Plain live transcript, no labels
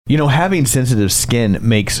You know, having sensitive skin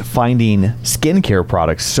makes finding skincare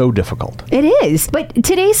products so difficult. It is. But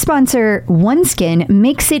today's sponsor, OneSkin,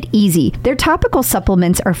 makes it easy. Their topical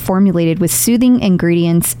supplements are formulated with soothing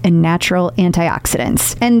ingredients and natural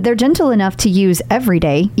antioxidants. And they're gentle enough to use every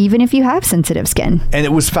day, even if you have sensitive skin. And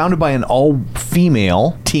it was founded by an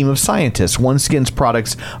all-female team of scientists. OneSkin's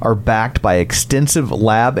products are backed by extensive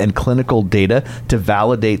lab and clinical data to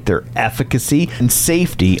validate their efficacy and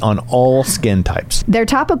safety on all skin types. Their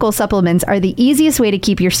topical supplements are the easiest way to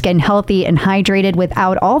keep your skin healthy and hydrated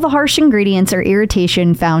without all the harsh ingredients or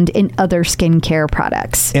irritation found in other skincare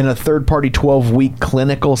products. In a third-party 12-week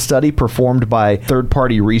clinical study performed by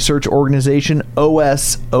third-party research organization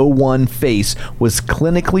OS01 Face was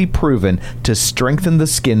clinically proven to strengthen the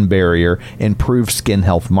skin barrier, improve skin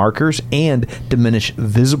health markers, and diminish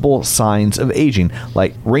visible signs of aging,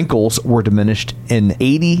 like wrinkles were diminished in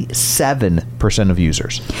 87% of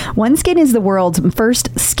users. OneSkin is the world's first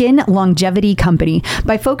skin longevity company.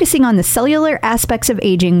 By focusing on the cellular aspects of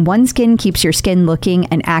aging, OneSkin keeps your skin looking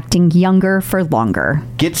and acting younger for longer.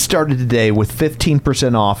 Get started today with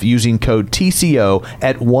 15% off using code TCO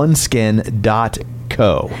at oneskin.co.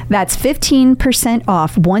 That's 15%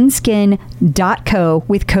 off oneskin.co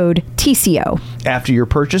with code TCO. After your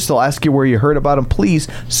purchase, they'll ask you where you heard about them. Please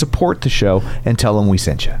support the show and tell them we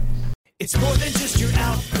sent you. It's more than just your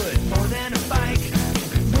output, more than a bike.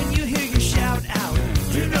 When you hear your shout out,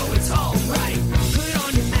 you know it's all right. Put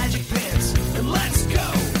on your magic pants and let's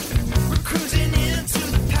go. We're cruising into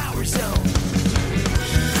the power zone.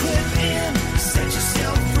 Clip in, set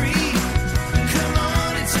yourself free. Come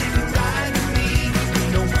on and take a ride with me.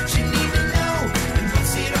 You know what you need to know and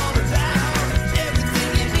what's it all about.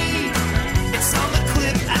 Everything you need, it's on the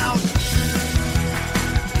Clip Out.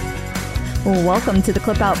 Well, welcome to the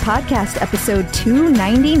Clip Out Podcast, episode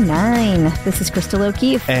 299. This is Crystal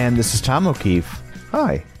O'Keefe. And this is Tom O'Keefe.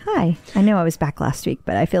 Hi. Hi. I know I was back last week,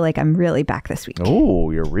 but I feel like I'm really back this week. Oh,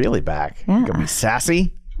 you're really back. Yeah. Gonna be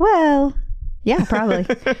sassy? Well, yeah, probably.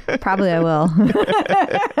 Probably I will.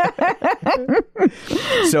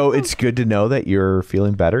 So it's good to know that you're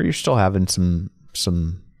feeling better. You're still having some.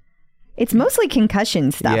 It's mostly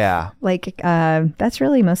concussion stuff. Yeah. Like, that's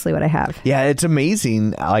really mostly what I have. Yeah, it's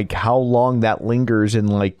amazing like how long that lingers, and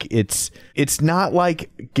like it's not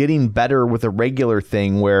like getting better with a regular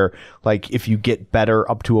thing where like if you get better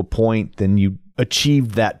up to a point, then you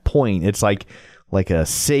achieve that point. It's like a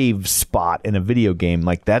save spot in a video game.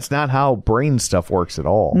 Like that's not how brain stuff works at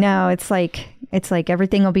all. No, it's like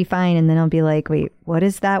everything will be fine, and then I'll be like, wait, what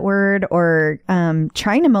is that word? Or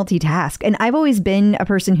trying to multitask. And I've always been a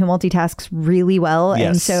person who multitasks really well. Yes.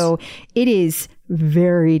 And so it is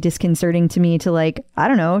very disconcerting to me to like, I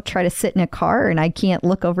don't know, try to sit in a car and I can't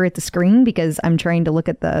look over at the screen because I'm trying to look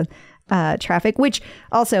at the traffic, which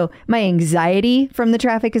also my anxiety from the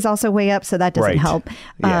traffic is also way up. So that doesn't help.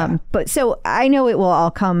 Yeah. But so I know it will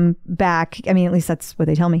all come back. I mean, at least that's what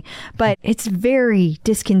they tell me. But it's very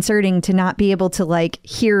disconcerting to not be able to like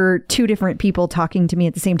hear two different people talking to me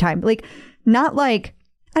at the same time. Like, not like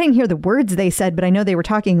I didn't hear the words they said, but I know they were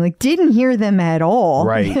talking, like didn't hear them at all.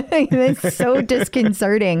 Right. It's so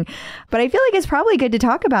disconcerting. But I feel like it's probably good to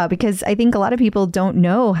talk about because I think a lot of people don't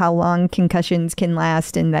know how long concussions can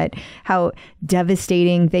last and that how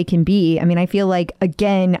devastating they can be. I mean, I feel like,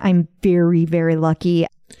 again, I'm very, very lucky.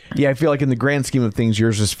 Yeah, I feel like in the grand scheme of things,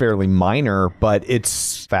 yours is fairly minor, but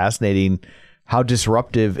it's fascinating how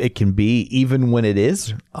disruptive it can be even when it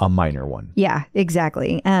is a minor one. Yeah,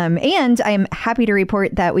 exactly. And I'm happy to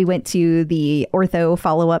report that we went to the ortho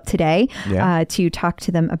follow-up today to talk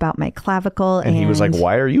to them about my clavicle. And he was like,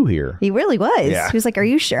 why are you here? He really was. Yeah. He was like, are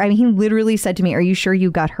you sure? I mean, he literally said to me, are you sure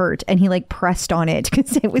you got hurt? And he like pressed on it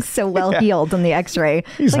because it was so well healed on the x-ray.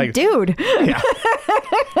 He's like, dude. Yeah.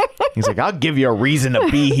 He's like, I'll give you a reason to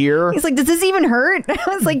be here. He's like, does this even hurt?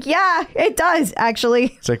 I was like, yeah, it does, actually.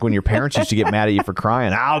 It's like when your parents used to get mad at you for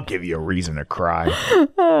crying. I'll give you a reason to cry.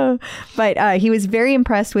 But he was very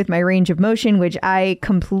impressed with my range of motion, which I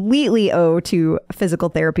completely owe to physical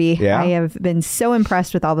therapy. Yeah. I have been so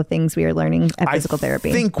impressed with all the things we are learning at physical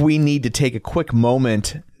therapy. I think we need to take a quick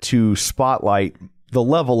moment to spotlight the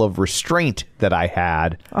level of restraint that I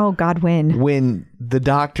had. Oh, God, when the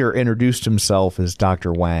doctor introduced himself as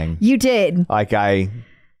Dr. Wang. You did. Like I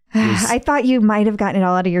thought you might have gotten it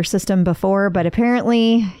all out of your system before, but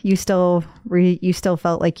apparently you still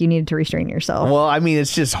felt like you needed to restrain yourself. Well, I mean,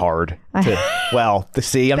 it's just hard to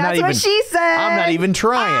see. That's what she said. I'm not even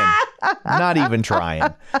trying. Not even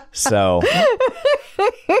trying. So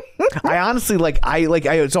I honestly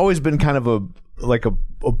it's always been kind of a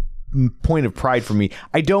point of pride for me.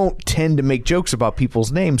 I don't tend to make jokes about people's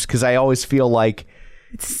names because I always feel like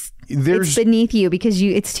it's beneath you because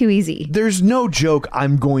it's too easy. There's no joke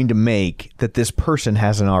I'm going to make that this person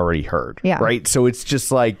hasn't already heard. Yeah. Right. So it's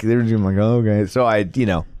just like they're just like, oh, okay. So I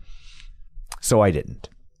didn't,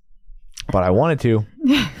 but I wanted to.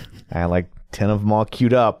 I had like 10 of them all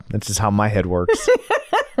queued up. That's just how my head works.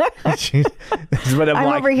 But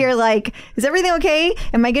I'm over here like, is everything okay?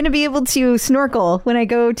 Am I going to be able to snorkel when I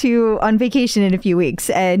go on vacation in a few weeks?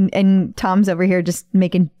 And Tom's over here just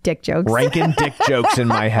making dick jokes. Ranking dick jokes in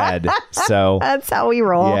my head. So that's how we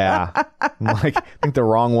roll. Yeah. I'm like, I think the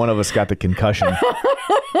wrong one of us got the concussion.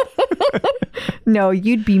 No,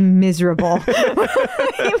 you'd be miserable.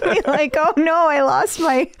 You'd be like, oh no, I lost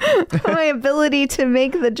my ability to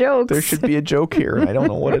make the jokes. There should be a joke here. I don't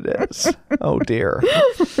know what it is. Oh dear.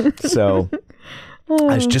 So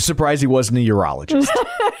I was just surprised he wasn't a urologist.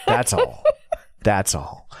 That's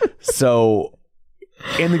all. So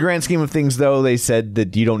in the grand scheme of things, though, they said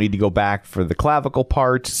that you don't need to go back for the clavicle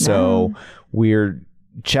part. So we're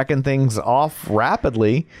checking things off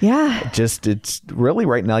rapidly. Yeah. It's really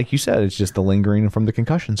right now, like you said, it's just the lingering from the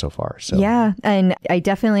concussion so far. So yeah. And I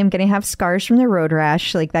definitely am going to have scars from the road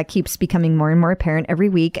rash. Like that keeps becoming more and more apparent every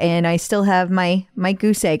week. And I still have my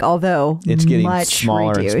goose egg, although it's getting much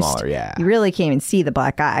smaller reduced. and smaller. Yeah. You really can't even see the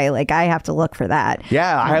black eye. Like I have to look for that.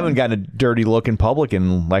 Yeah. I haven't gotten a dirty look in public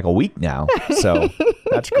in like a week now. So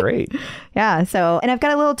that's great. Yeah. So, and I've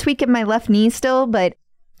got a little tweak in my left knee still, but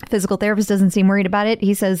physical therapist doesn't seem worried about it.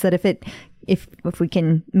 He says that if we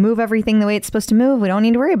can move everything the way it's supposed to move, we don't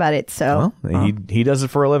need to worry about it. So he does it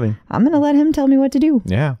for a living. I'm going to let him tell me what to do.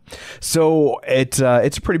 Yeah. So it's a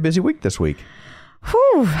pretty busy week this week.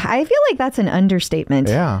 Whew, I feel like that's an understatement.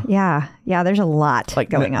 Yeah. Yeah. There's a lot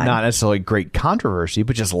going on. Not necessarily great controversy,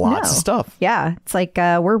 but just lots of stuff. Yeah. It's like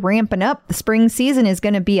we're ramping up. The spring season is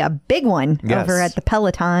going to be a big one over at the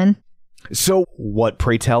Peloton. So what,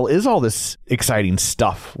 pray tell, is all this exciting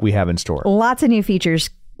stuff we have in store? Lots of new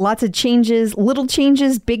features. Lots of changes, little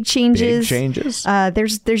changes, big changes.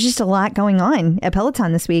 There's just a lot going on at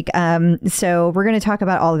Peloton this week. So we're going to talk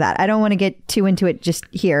about all of that. I don't want to get too into it just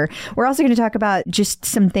here. We're also going to talk about just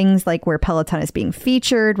some things like where Peloton is being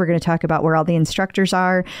featured. We're going to talk about where all the instructors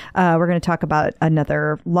are. We're going to talk about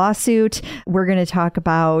another lawsuit. We're going to talk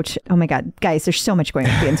about, oh my God, guys, there's so much going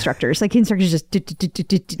on with the instructors. Like the instructors just,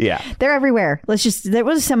 yeah, they're everywhere. We'll just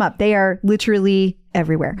sum up. They are literally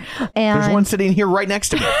everywhere. And there's one sitting here right next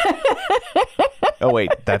to me. Oh wait,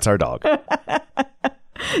 that's our dog.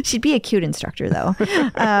 She'd be a cute instructor though.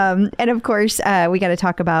 And of course, we got to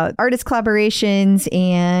talk about artist collaborations,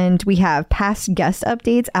 and we have past guest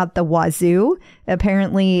updates out the wazoo.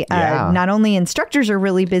 Apparently, not only instructors are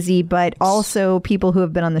really busy, but also people who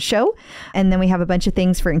have been on the show. And then we have a bunch of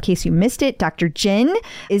things for in case you missed it. Dr. Jen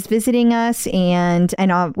is visiting us, and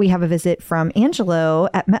we have a visit from Angelo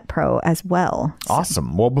at MetPro as well.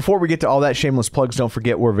 Awesome. Well, before we get to all that, shameless plugs, don't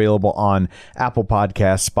forget we're available on Apple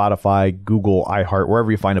Podcasts, Spotify, Google, iHeart,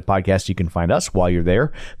 wherever you find a podcast, you can find us. While you're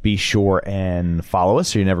there, be sure and follow us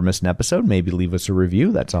so you never miss an episode. Maybe leave us a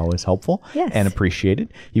review. That's always helpful and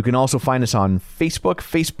appreciated. You can also find us on Facebook,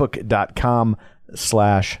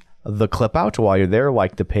 facebook.com/theclipout. While you're there,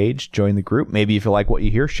 like the page, join the group. Maybe if you like what you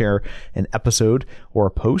hear, share an episode or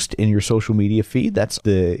a post in your social media feed. That's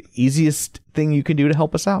the easiest thing you can do to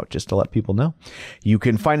help us out, just to let people know. You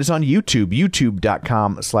can find us on YouTube,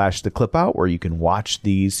 youtube.com/theclipout, where you can watch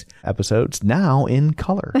these episodes now in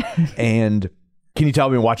color. And can you tell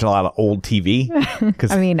I've been watching a lot of old TV?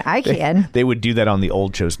 I mean, I can. They would do that on the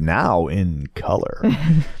old shows now in color.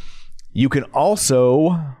 You can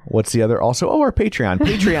also, what's the other? Also, our Patreon,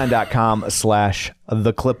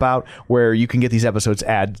 patreon.com/theclipout, where you can get these episodes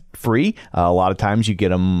ad free. A lot of times you get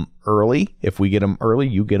them early. If we get them early,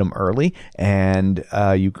 you get them early. And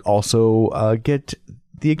you also get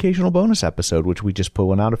the occasional bonus episode, which we just put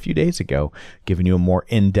one out a few days ago, giving you a more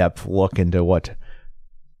in-depth look into what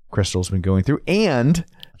Crystal's been going through and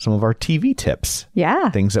some of our TV tips. Yeah.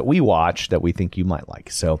 Things that we watch that we think you might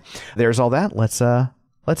like. So there's all that. Let's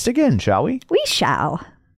dig in, shall we? We shall.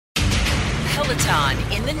 Peloton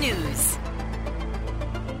in the news.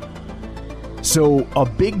 So a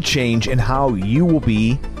big change in how you will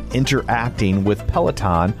be interacting with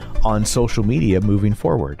Peloton on social media moving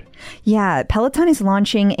forward. Yeah, Peloton is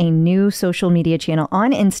launching a new social media channel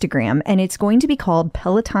on Instagram, and it's going to be called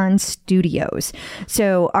Peloton Studios.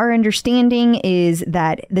 So our understanding is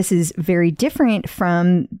that this is very different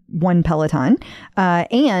from One Peloton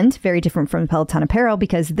and very different from Peloton Apparel,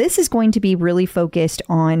 because this is going to be really focused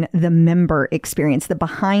on the member experience, the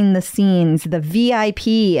behind the scenes, the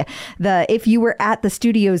VIP, if you were at the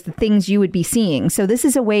studios, the things you would be seeing. So this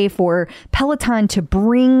is a way for Peloton to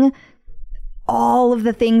bring all of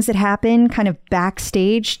the things that happen kind of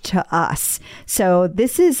backstage to us. So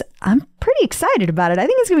I'm pretty excited about it. I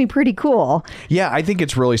think it's going to be pretty cool. Yeah, I think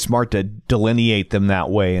it's really smart to delineate them that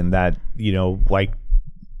way, and that, like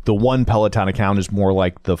the one Peloton account is more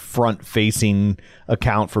like the front-facing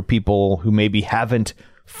account for people who maybe haven't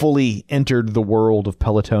fully entered the world of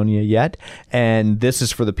Pelotonia yet, and this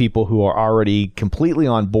is for the people who are already completely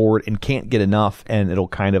on board and can't get enough, and it'll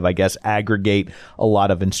kind of, I guess, aggregate a lot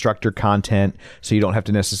of instructor content, so you don't have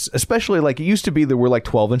to necessarily, especially like it used to be, there were like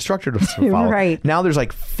 12 instructors to follow. Right. Now there's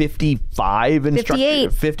like 58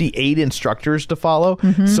 instructors to follow.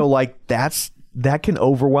 So like that can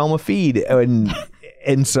overwhelm a feed,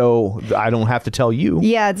 and so I don't have to tell you.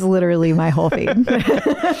 Yeah, it's literally my whole feed.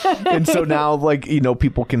 And so now, like,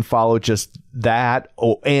 people can follow just that,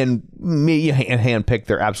 and handpick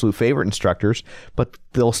their absolute favorite instructors. But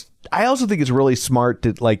I also think it's really smart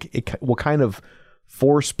to, like, it will kind of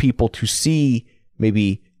force people to see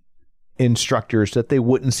maybe instructors that they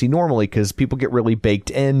wouldn't see normally, because people get really baked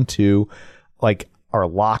into, like, are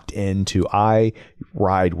locked into, I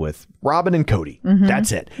ride with Robin and Cody.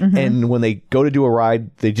 That's it. And when they go to do a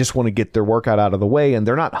ride, they just want to get their workout out of the way, and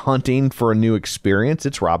they're not hunting for a new experience.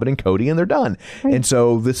 It's Robin and Cody, and they're done. Right. And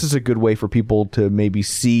so this is a good way for people to maybe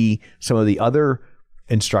see some of the other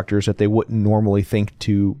instructors that they wouldn't normally think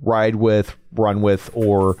to ride with, run with,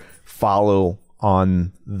 or follow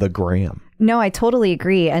on the gram. No, I totally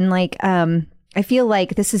agree. And like, I feel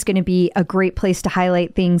like this is going to be a great place to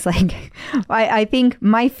highlight things like, I think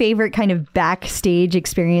my favorite kind of backstage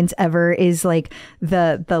experience ever is like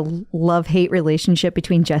the love-hate relationship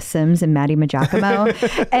between Jess Sims and Maddie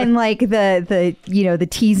Magiacomo. And like the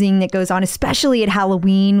teasing that goes on, especially at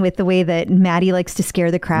Halloween, with the way that Maddie likes to scare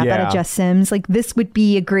the crap out of Jess Sims. Like, this would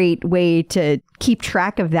be a great way to keep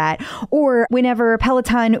track of that. Or whenever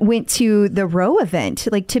Peloton went to the row event,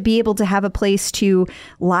 like to be able to have a place to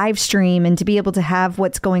live stream and to be able to have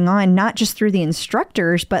what's going on, not just through the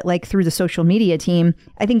instructors, but like through the social media team.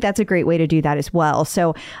 I think that's a great way to do that as well.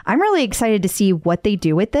 So I'm really excited to see what they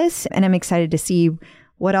do with this. And I'm excited to see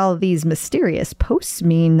what all of these mysterious posts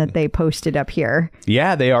mean that they posted up here.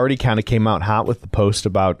 Yeah, they already kind of came out hot with the post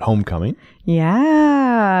about homecoming.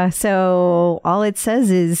 Yeah. So all it says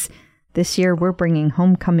is, this year, we're bringing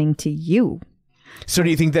homecoming to you. So do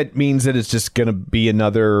you think that means that it's just going to be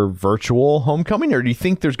another virtual homecoming? Or do you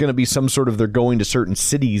think there's going to be some sort of, they're going to certain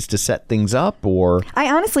cities to set things up? Or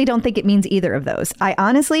I honestly don't think it means either of those. I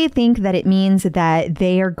honestly think that it means that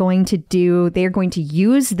they are going to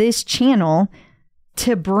use this channel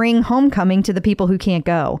to bring homecoming to the people who can't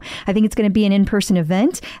go. I think it's going to be an in-person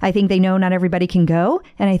event. I think they know not everybody can go.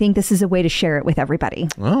 And I think this is a way to share it with everybody.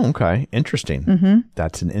 Oh, okay. Interesting.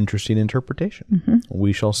 That's an interesting interpretation.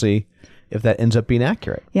 We shall see if that ends up being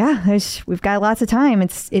accurate. Yeah, we've got lots of time.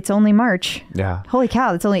 It's only March. Yeah. Holy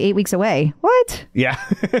cow, it's only 8 weeks away. What? Yeah.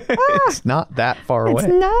 It's not that far away.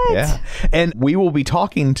 It's not. Yeah. And we will be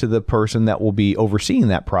talking to the person that will be overseeing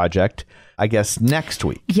that project, I guess, next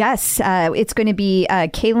week. Yes. It's going to be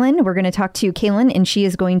Kaylin. We're going to talk to Kaylin, and she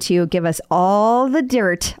is going to give us all the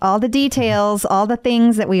dirt, all the details, all the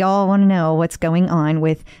things that we all want to know what's going on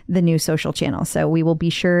with the new social channel. So we will be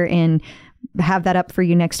sure and have that up for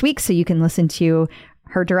you next week so you can listen to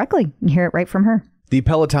her directly and hear it right from her. The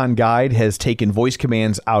Peloton Guide has taken voice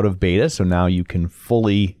commands out of beta, so now you can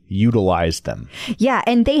fully utilize them. Yeah,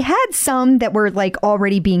 and they had some that were like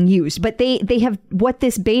already being used, but they have, what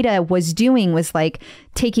this beta was doing was like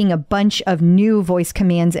taking a bunch of new voice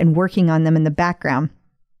commands and working on them in the background.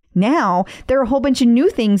 Now, there are a whole bunch of new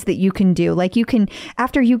things that you can do. Like, you can,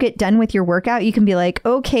 after you get done with your workout, you can be like,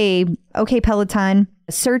 okay, Peloton,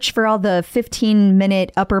 search for all the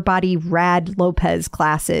 15-minute upper body Rad Lopez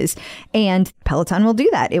classes. And Peloton will do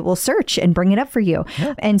that. It will search and bring it up for you.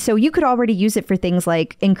 Yeah. And so you could already use it for things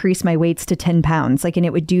like increase my weights to 10 pounds, and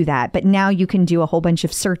it would do that. But now you can do a whole bunch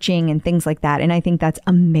of searching and things like that. And I think that's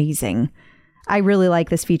amazing. I really like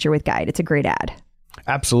this feature with Guide. It's a great ad.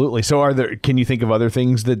 Absolutely. So can you think of other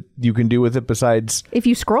things that you can do with it besides? If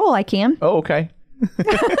you scroll, I can. Oh, okay.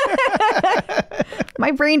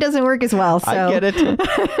 My brain doesn't work as well. So. I get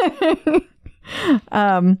it.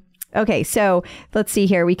 Okay, so let's see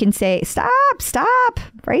here. We can say, stop,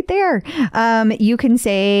 right there. You can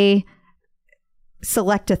say,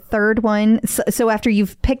 select a third one. So after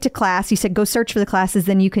you've picked a class, you said go search for the classes,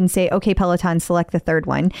 then you can say, okay, Peloton, select the third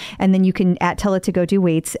one. And then you can tell it to go do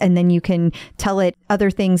weights, and then you can tell it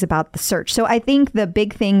other things about the search. So I think the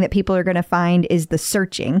big thing that people are going to find is the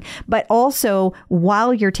searching, but also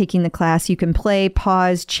while you're taking the class, you can play,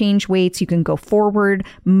 pause, change weights. You can go forward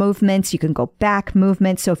movements. You can go back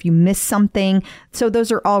movements. So if you miss something, so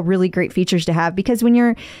those are all really great features to have, because when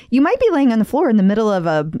you might be laying on the floor in the middle of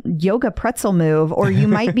a yoga pretzel move, or you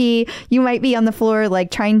might be on the floor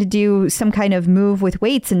like trying to do some kind of move with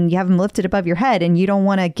weights and you have them lifted above your head and you don't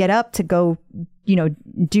want to get up to go,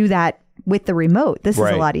 do that with the remote. This is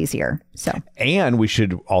a lot easier. So, and we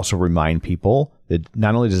should also remind people that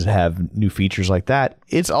not only does it have new features like that,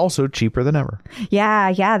 it's also cheaper than ever.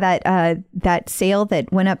 Yeah. That sale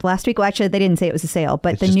that went up last week. Well, actually, they didn't say it was a sale,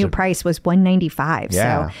 but the new price was $195.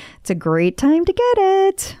 Yeah. So it's a great time to get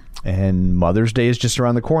it. And Mother's Day is just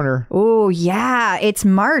around the corner. Oh, yeah. It's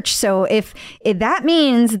March. So if that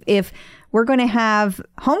means if we're going to have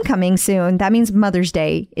homecoming soon, that means Mother's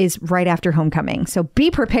Day is right after homecoming. So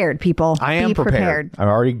be prepared, people. I am prepared. I've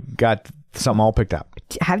already got something all picked out.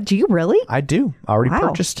 Do you really? I do. Already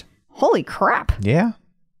purchased. Holy crap. Yeah.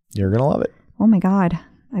 You're going to love it. Oh, my God.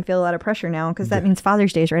 I feel a lot of pressure now because that means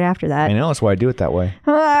Father's Day is right after that. I know. That's why I do it that way.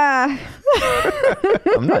 I'm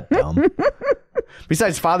not dumb.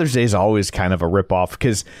 Besides, Father's Day is always kind of a ripoff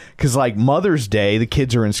because like Mother's Day, the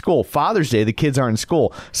kids are in school. Father's Day, the kids aren't in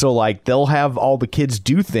school. So like they'll have all the kids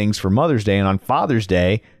do things for Mother's Day, and on Father's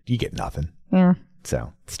Day, you get nothing. Yeah.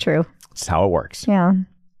 So it's true. It's how it works. Yeah.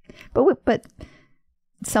 But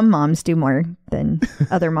some moms do more than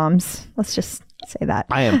other moms. Let's just say that.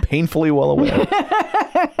 I am painfully well aware.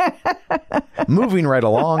 Moving right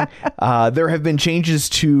along, there have been changes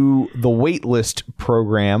to the waitlist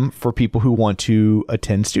program for people who want to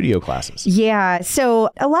attend studio classes. Yeah. So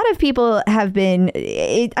a lot of people have been,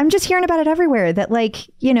 I'm just hearing about it everywhere that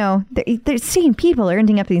they're seeing people are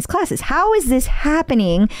ending up in these classes. How is this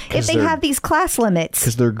happening if they have these class limits?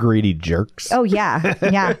 Because they're greedy jerks. Oh, yeah.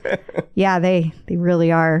 Yeah. Yeah, they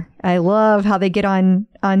really are. I love how they get on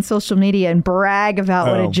social media and brag about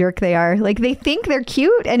what a jerk they are. Like they think they're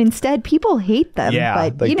cute and instead people hate them. Yeah,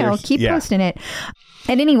 but, like keep posting it.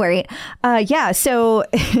 At any rate, so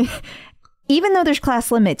even though there's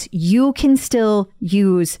class limits, you can still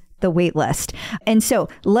use the wait list. And so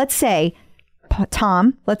let's say,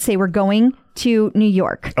 Tom, we're going to New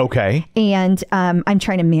York. Okay. And I'm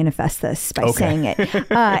trying to manifest this by saying it.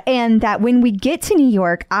 And that when we get to New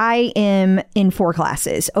York, I am in 4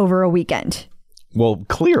 classes over a weekend. Well,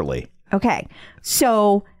 clearly. Okay.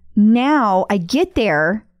 So now I get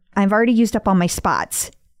there. I've already used up all my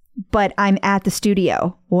spots, but I'm at the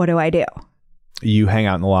studio. What do? You hang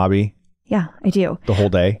out in the lobby? Yeah, I do. The whole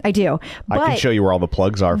day? I do. I can show you where all the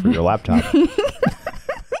plugs are for your laptop.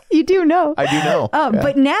 You do know. I do know.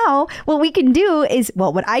 But now what I can do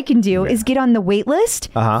is get on the wait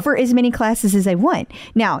list for as many classes as I want.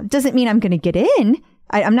 Now, it doesn't mean I'm going to get in.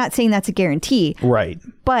 I'm not saying that's a guarantee. Right.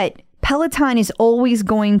 But Peloton is always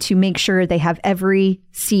going to make sure they have every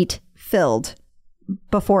seat filled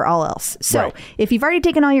before all else. So if you've already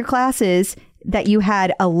taken all your classes that you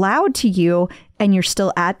had allowed to you and you're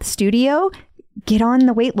still at the studio, get on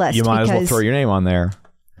the wait list. You might as well throw your name on there.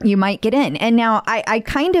 You might get in. And now I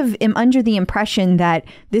kind of am under the impression that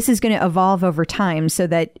this is going to evolve over time so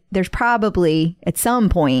that there's probably at some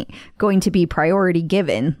point going to be priority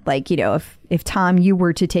given. Like, if Tom, you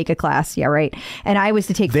were to take a class, and I was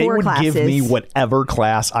to take 4 classes. They would give me whatever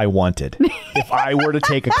class I wanted. If I were to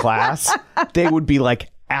take a class, they would be like,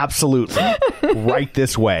 absolutely, right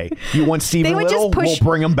this way. You want Stephen Little? We'll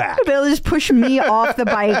bring him back. They'll just push me off the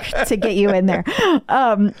bike to get you in there.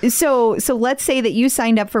 So let's say that you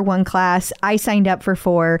signed up for 1 class, I signed up for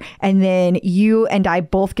 4, and then you and I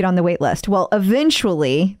both get on the wait list. Well,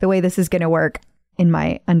 eventually, the way this is going to work, in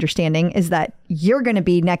my understanding, is that you're going to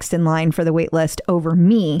be next in line for the wait list over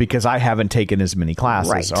me. Because I haven't taken as many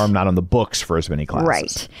classes, or I'm not on the books for as many classes.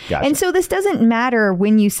 Right. Gotcha. And so this doesn't matter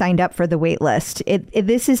when you signed up for the wait list.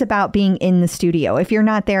 This is about being in the studio. If you're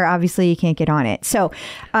not there, obviously you can't get on it. So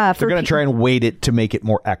they're going to try and weight it to make it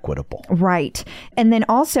more equitable. Right. And then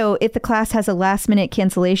also, if the class has a last minute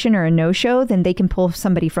cancellation or a no-show, then they can pull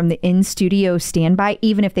somebody from the in-studio standby,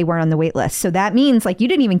 even if they weren't on the wait list. So that means like you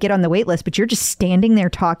didn't even get on the wait list, but you're just standing there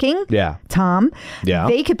talking. Yeah. Tom, come, Yeah.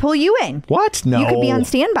 they could pull you in. What? No. You could be on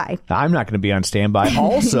standby. I'm not going to be on standby.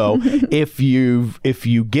 Also, if you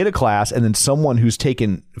get a class and then someone who's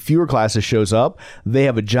taken fewer classes shows up, they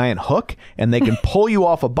have a giant hook and they can pull you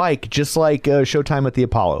off a bike just like Showtime at the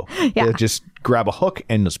Apollo. Yeah. They just grab a hook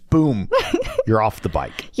and just boom, you're off the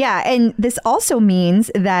bike. Yeah, and this also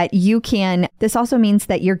means that you're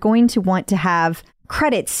going to want to have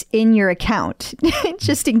credits in your account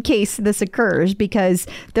just in case this occurs, because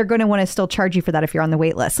they're going to want to still charge you for that if you're on the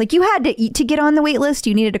wait list. Like, you had to get on the wait list,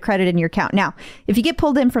 you needed a credit in your account. Now, if you get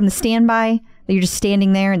pulled in from the standby, you're just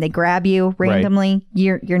standing there and they grab you randomly,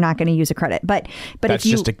 right, you're not going to use a credit. But that's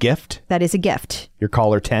just a gift. That is a gift. Your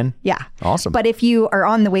caller 10. Yeah. Awesome. But if you are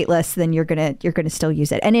on the wait list, then you're gonna still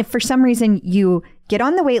use it. And if for some reason you get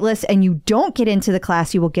on the wait list and you don't get into the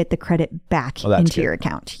class, you will get the credit back into your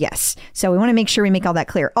account. Yes. So we want to make sure we make all that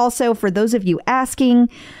clear. Also, for those of you asking,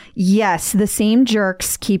 yes, the same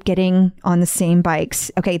jerks keep getting on the same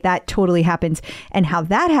bikes. Okay, that totally happens. And how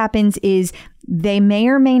that happens is they may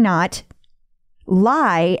or may not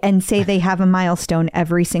lie and say they have a milestone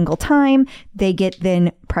every single time. They get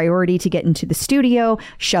then priority to get into the studio,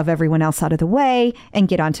 shove everyone else out of the way, and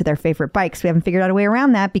get onto their favorite bikes. We haven't figured out a way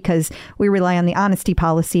around that because we rely on the honesty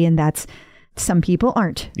policy, and that's some people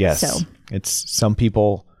aren't. Yes. So it's some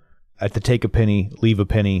people at the take a penny, leave a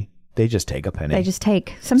penny. They just take a penny. They just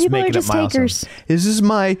take. Some people are just takers. This is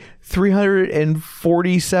my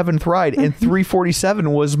 347th ride, and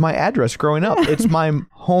 347 was my address growing up. It's my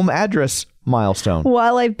home address milestone.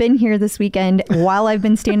 While I've been here this weekend, while I've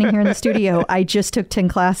been standing here in the studio, I just took 10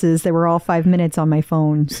 classes. They were all 5 minutes on my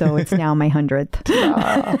phone. So it's now my 100th.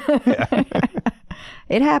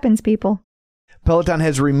 It happens, people. Peloton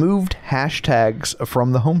has removed hashtags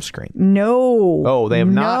from the home screen. No. Oh, they have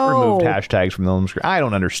not removed hashtags from the home screen. I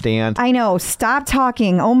don't understand. I know. Stop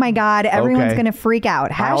talking. Oh my God. Everyone's going to freak out.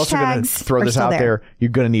 Hashtags I'm also going to throw this out there. You're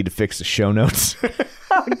going to need to fix the show notes.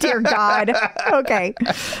 Oh, dear God. Okay.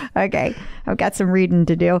 I've got some reading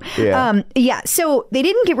to do. Yeah. So they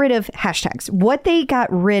didn't get rid of hashtags. What they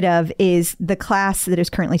got rid of is the class that is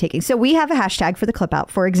currently taking. So we have a hashtag for the clip out,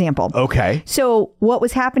 for example. Okay. So what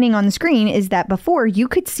was happening on the screen is that before you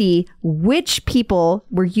could see which people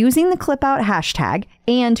were using the clip out hashtag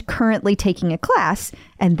and currently taking a class,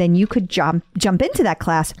 and then you could jump into that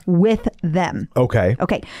class with them. Okay.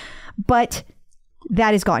 But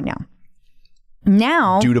that is gone now.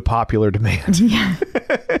 Now, due to popular demand. Yeah.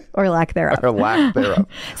 Or lack thereof.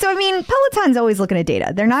 So, I mean, Peloton's always looking at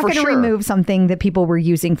data. They're not going to remove something that people were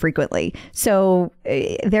using frequently. So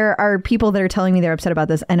there are people that are telling me they're upset about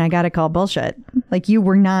this, and I got to call bullshit. Like, you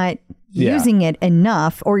were not using it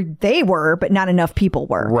enough, or they were, but not enough people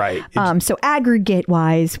were. Right. So aggregate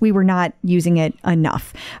wise, we were not using it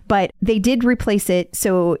enough. But they did replace it,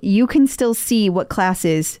 so you can still see what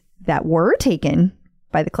classes that were taken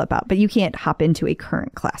by the clip out, but you can't hop into a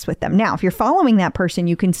current class with them. Now, if you're following that person,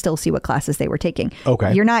 you can still see what classes they were taking.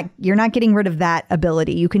 Okay. You're not getting rid of that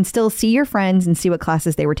ability. You can still see your friends and see what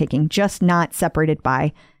classes they were taking, just not separated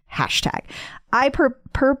by hashtag. I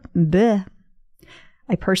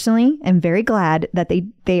personally am very glad that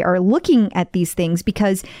they are looking at these things,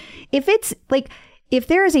 because if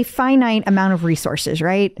there is a finite amount of resources,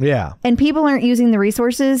 right? Yeah. And people aren't using the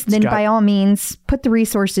resources, then by all means, put the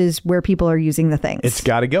resources where people are using the things. It's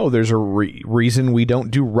got to go. There's a reason we don't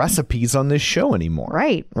do recipes on this show anymore.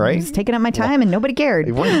 Right. It's taking up my time and nobody cared.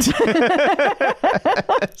 It went.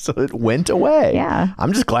 So it went away. Yeah.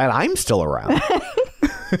 I'm just glad I'm still around.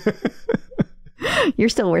 You're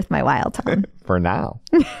still worth my while, Tom. For now.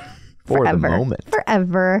 For the moment.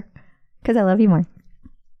 Forever. Because I love you more.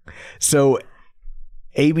 So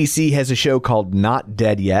ABC has a show called Not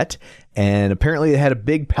Dead Yet, and apparently it had a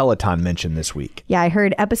big Peloton mention this week. Yeah, I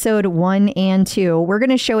heard episode 1 and 2. We're going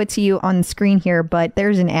to show it to you on the screen here, but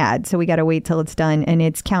there's an ad, so we got to wait till it's done, and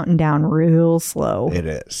it's counting down real slow. It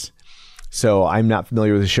is. So I'm not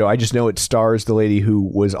familiar with the show. I just know it stars the lady who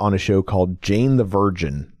was on a show called Jane the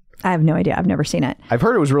Virgin. I have no idea. I've never seen it. I've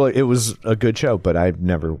heard it was a good show, but I've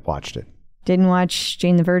never watched it. Didn't watch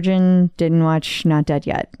Jane the Virgin. Didn't watch Not Dead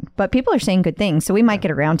Yet. But people are saying good things, so we might get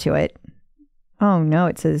around to it. Oh, no.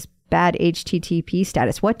 It says bad HTTP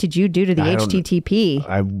status. What did you do to the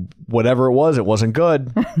HTTP? Whatever it wasn't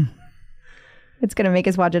good. It's going to make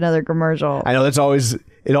us watch another commercial. I know. It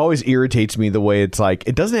always irritates me the way it's like,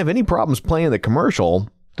 it doesn't have any problems playing the commercial.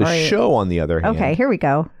 The show, on the other hand. Okay, here we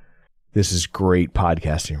go. This is great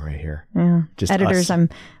podcasting right here. Yeah. Just editors, us.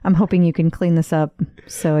 I'm hoping you can clean this up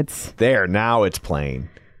so it's there. Now it's playing.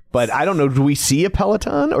 But I don't know. Do we see a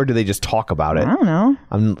Peloton, or do they just talk about it? I don't know.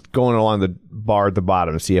 I'm going along the bar at the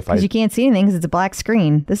bottom to see if you can't see anything because it's a black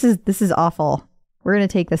screen. This is awful. We're gonna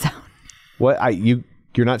take this out.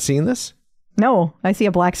 You're not seeing this? No, I see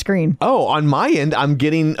a black screen. Oh, on my end, I'm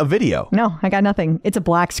getting a video. No, I got nothing. It's a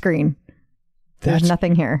black screen. There's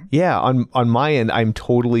nothing here. Yeah, on my end, I'm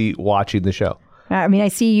totally watching the show. I mean, I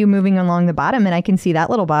see you moving along the bottom and I can see that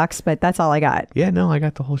little box, but that's all I got. Yeah, no, I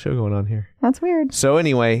got the whole show going on here. That's weird. So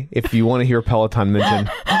anyway, if you want to hear Peloton mentioned,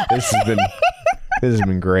 this has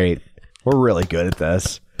been great. We're really good at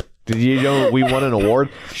this. Did you know we won an award?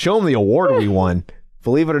 Show them the award we won.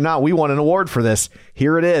 Believe it or not, we won an award for this.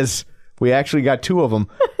 Here it is. We actually got 2 of them.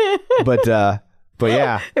 But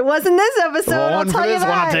yeah. It wasn't this episode, I'll tell you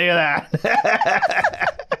that.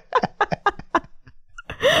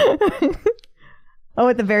 Oh,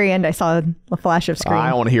 at the very end, I saw a flash of screen. I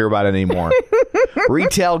don't want to hear about it anymore.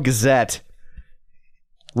 Retail Gazette,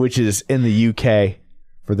 which is in the UK,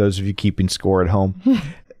 for those of you keeping score at home.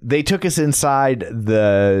 They took us inside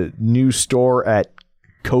the new store at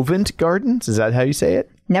Covent Gardens. Is that how you say it?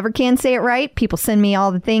 Never can say it right. People send me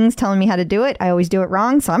all the things telling me how to do it. I always do it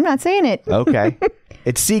wrong, so I'm not saying it. Okay.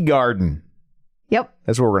 It's Sea Garden. Yep.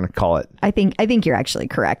 That's what we're going to call it. I think you're actually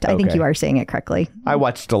correct. I think you are saying it correctly. I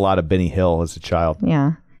watched a lot of Benny Hill as a child.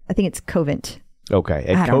 Yeah. I think it's Covent. Okay,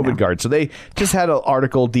 at Covent Garden. So they just had an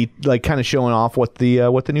article kind of showing off what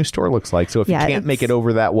the new store looks like. So if you can't make it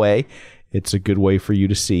over that way, it's a good way for you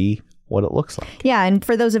to see what it looks like. Yeah, and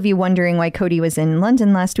for those of you wondering why Cody was in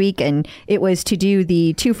London last week, and it was to do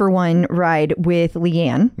the 2-for-1 ride with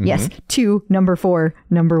Leanne. Mm-hmm. Yes, 2, number 4,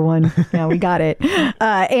 number 1. Yeah, we got it.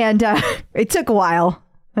 And it took a while.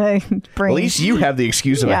 At least you have the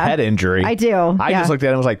excuse of a head injury. I do. I just looked at it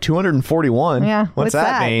and was like, 241? Yeah. What's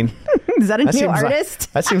that mean? Is that a new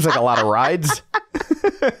artist? That seems like a lot of rides.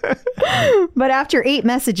 But after 8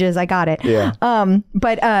 messages, I got it. Yeah.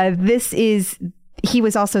 He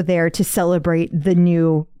was also there to celebrate the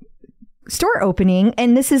new store opening,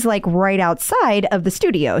 and this is like right outside of the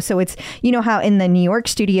studio. So it's, you know how in the New York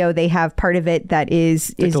studio they have part of it that is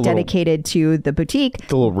dedicated to the boutique,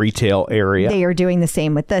 the little retail area. They are doing the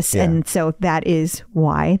same with this, and so that is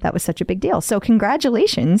why that was such a big deal. So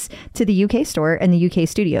congratulations to the UK store and the UK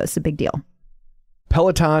studio. It's a big deal.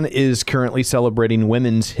 Peloton is currently celebrating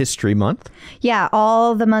Women's History Month. Yeah,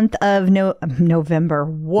 all the month of November.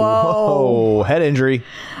 Whoa, head injury.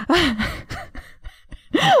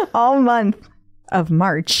 All month of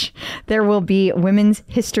March, there will be women's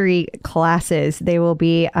history classes. They will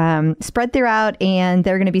be spread throughout, and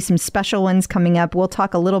there are going to be some special ones coming up. We'll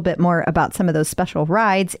talk a little bit more about some of those special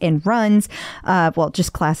rides and runs,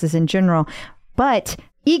 just classes in general. But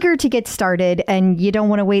eager to get started, and you don't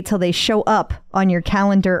want to wait till they show up on your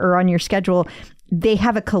calendar or on your schedule. They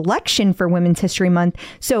have a collection for Women's History Month,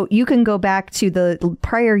 so you can go back to the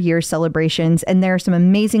prior year celebrations, and there are some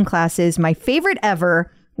amazing classes. My favorite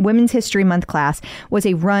ever Women's History Month class was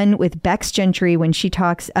a run with Bex Gentry when she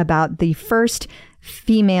talks about the first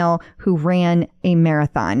female who ran a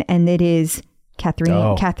marathon, and it is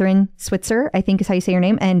Catherine Switzer, I think is how you say her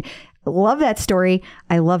name, and love that story.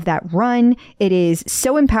 I love that run. It is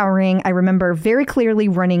so empowering. I remember very clearly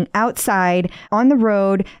running outside on the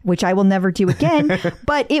road, which I will never do again,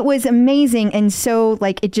 but it was amazing. And so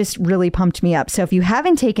it just really pumped me up. So if you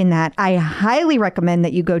haven't taken that, I highly recommend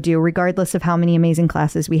that you go do, regardless of how many amazing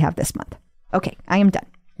classes we have this month. Okay, I am done.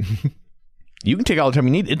 You can take all the time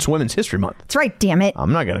you need. It's Women's History Month. That's right, damn it.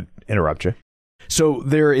 I'm not going to interrupt you. So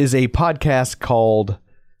there is a podcast called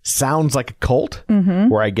Sounds Like a Cult,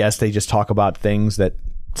 where I guess they just talk about things that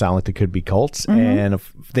sound like they could be cults. And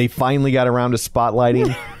they finally got around to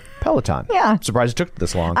spotlighting Peloton. Yeah. I'm surprised it took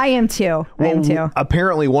this long. I am too.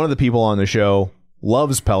 Apparently, one of the people on the show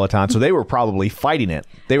loves Peloton, so they were probably fighting it.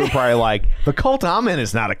 They were probably like, the cult I'm in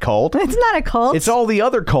is not a cult. It's not a cult. It's all the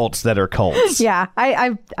other cults that are cults. Yeah,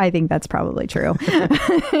 I think that's probably true.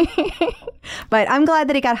 But I'm glad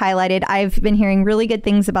that it got highlighted. I've been hearing really good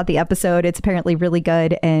things about the episode. It's apparently really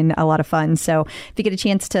good and a lot of fun. So if you get a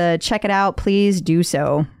chance to check it out, please do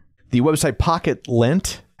so. The website Pocket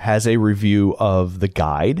Lint has a review of the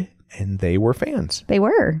guide, and they were fans. They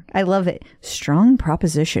were. I love it. Strong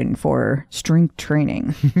proposition for strength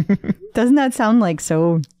training. Doesn't that sound like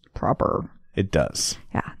so proper? It does.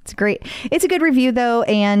 Yeah, it's great. It's a good review, though.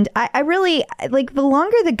 And I really like the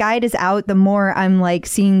longer the guide is out, the more I'm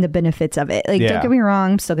seeing the benefits of it. Don't get me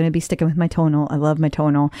wrong. I'm still going to be sticking with my tonal. I love my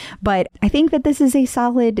tonal. But I think that this is a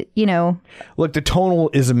solid, Look, the tonal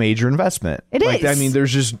is a major investment. It is. I mean,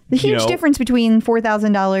 there's just the huge difference between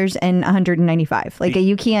 $4,000 and $195.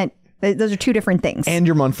 You can't. Those are two different things. And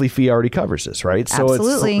your monthly fee already covers this, right?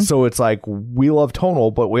 Absolutely. So it's like, we love tonal,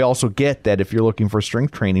 but we also get that if you're looking for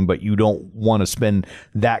strength training, but you don't want to spend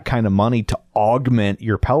that kind of money to augment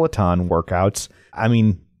your Peloton workouts, I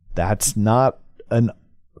mean, that's not a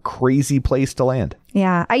crazy place to land.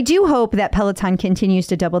 Yeah, I do hope that Peloton continues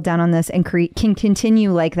to double down on this and can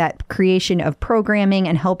continue like that creation of programming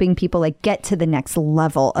and helping people like get to the next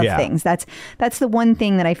level of things. That's the one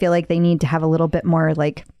thing that I feel like they need to have a little bit more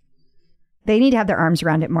like. They need to have their arms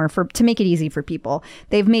around it more to make it easy for people.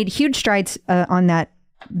 They've made huge strides on that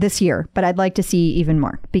this year, but I'd like to see even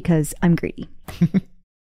more because I'm greedy.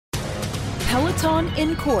 Peloton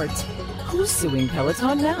in court. Who's suing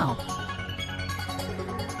Peloton now?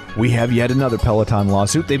 We have yet another Peloton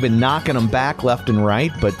lawsuit. They've been knocking them back left and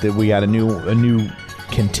right, but we got a new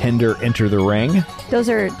contender enter the ring. Those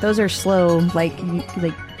are slow, like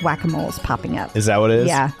whack-a-moles popping up. Is that what it is?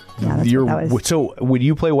 Yeah. Yeah, that's what that was. So when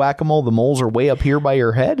you play whack-a-mole, the moles are way up here by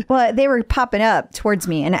your head? Well, they were popping up towards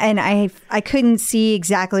me, and I couldn't see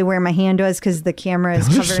exactly where my hand was because the camera is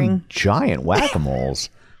Those covering. are some giant whack-a-moles.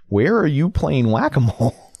 Where are you playing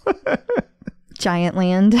whack-a-mole? Giant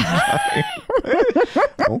land.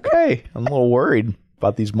 Okay. I'm a little worried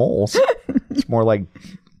about these moles. It's more like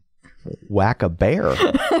whack-a-bear.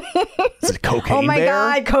 Is it cocaine bear? Oh my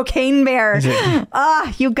God, cocaine bear.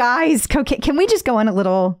 You guys, cocaine. Can we just go on a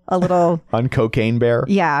little on cocaine bear?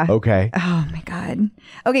 Yeah. Okay. Oh my God.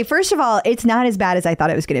 Okay, first of all, it's not as bad as I thought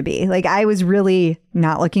it was going to be. Like, I was really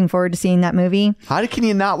not looking forward to seeing that movie. How can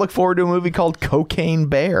you not look forward to a movie called Cocaine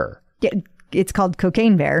Bear? Yeah, it's called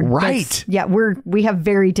Cocaine Bear. Right. We have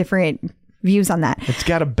very different views on that. It's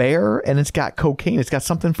got a bear and it's got cocaine. It's got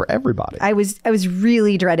something for everybody. I was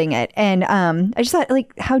really dreading it. And I just thought,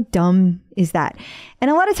 like, how dumb is that? And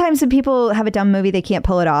a lot of times when people have a dumb movie, they can't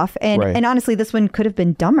pull it off. And Right. and honestly, this one could have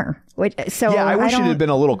been dumber. I wish it had been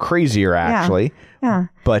a little crazier, actually. Yeah.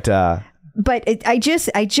 But I just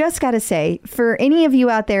got to say, for any of you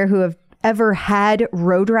out there who have ever had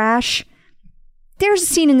road rash, there's a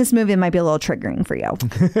scene in this movie that might be a little triggering for you.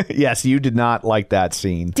 yes, you did not like that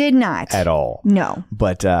scene. Did not. At all. No.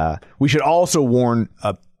 But we should also warn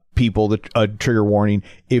people, a trigger warning,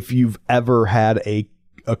 if you've ever had a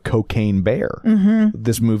cocaine bear,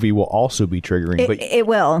 this movie will also be triggering. It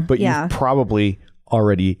will. But yeah. you've probably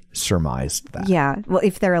already surmised that. Yeah. Well,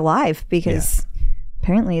 if they're alive, because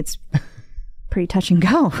apparently it's pretty touch and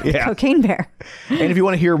go. Yeah. Cocaine bear. And if you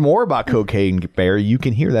want to hear more about Cocaine Bear, you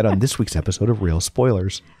can hear that on this week's episode of Real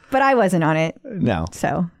Spoilers. But I wasn't on it. No.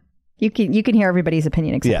 So you can hear everybody's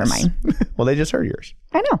opinion except for mine. Well, they just heard yours.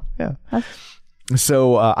 I know. Yeah.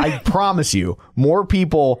 So I promise you, more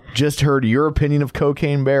people just heard your opinion of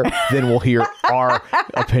Cocaine Bear than will hear our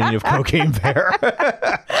opinion of Cocaine Bear.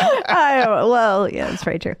 Well, yeah, that's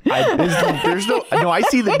very true. I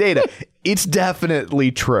see the data. It's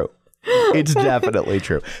definitely true. It's definitely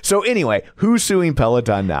true. So anyway, who's suing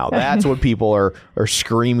Peloton now? That's what people are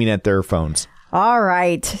screaming at their phones. All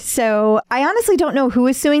right. So I honestly don't know who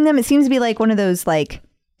is suing them. It seems to be like one of those like,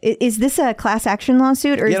 is this a class action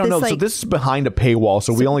lawsuit or is this like... So this is behind a paywall,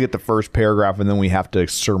 so we only get the first paragraph and then we have to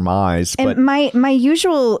surmise. And but my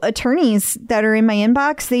usual attorneys that are in my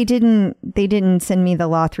inbox, they didn't send me the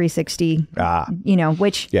Law 360,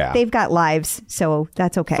 which they've got lives, so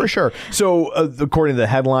that's okay. For sure. So according to the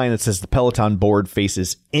headline, it says the Peloton board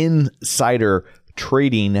faces insider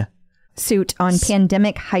trading suit on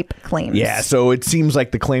pandemic hype claims. Yeah, so it seems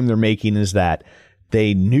like the claim they're making is that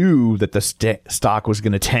they knew that the stock was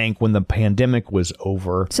going to tank when the pandemic was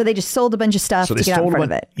over. So they just sold a bunch of stuff to get out in front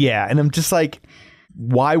of it. Yeah, and I'm just like,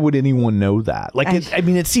 why would anyone know that? Like,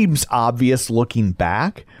 it seems obvious looking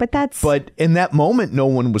back. But in that moment, no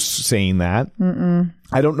one was saying that.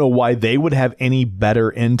 I don't know why they would have any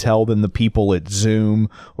better intel than the people at Zoom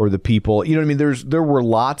or the people, you know what I mean? There were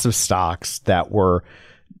lots of stocks that were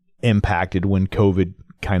impacted when COVID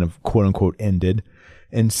kind of quote unquote ended.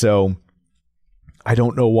 And so I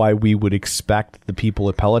don't know why we would expect the people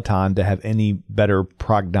at Peloton to have any better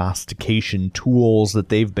prognostication tools that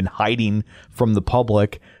they've been hiding from the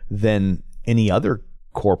public than any other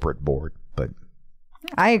corporate board. But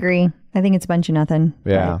I agree. I think it's a bunch of nothing.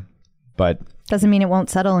 Yeah. But doesn't mean it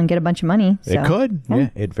won't settle and get a bunch of money. So. It could. Yeah,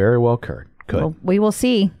 it very well could. Well, we will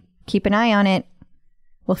see. Keep an eye on it.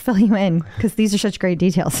 We'll fill you in because these are such great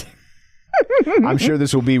details. I'm sure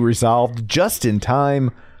this will be resolved just in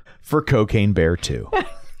time for Cocaine Bear 2.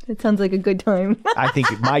 It sounds like a good time. I think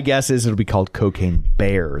my guess is it'll be called Cocaine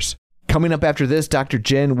Bears. Coming up after this, Dr.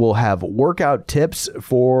 Jen will have workout tips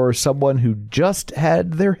for someone who just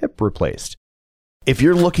had their hip replaced. If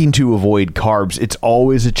you're looking to avoid carbs, it's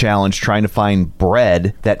always a challenge trying to find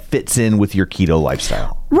bread that fits in with your keto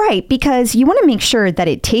lifestyle. Right, because you want to make sure that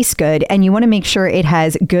it tastes good and you want to make sure it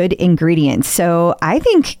has good ingredients. So I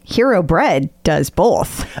think Hero Bread does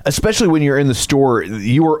both. Especially when you're in the store,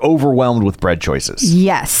 you are overwhelmed with bread choices.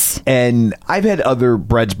 Yes. And I've had other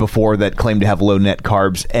breads before that claim to have low net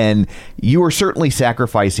carbs, and you are certainly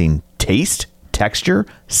sacrificing taste, texture,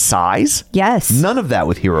 size. Yes. None of that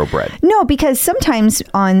with Hero Bread. No, because sometimes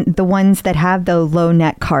on the ones that have the low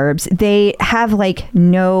net carbs, they have like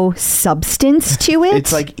no substance to it.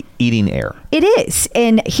 It's like eating air. It is.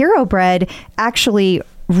 And Hero Bread actually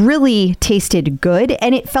really tasted good,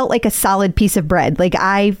 and it felt like a solid piece of bread. Like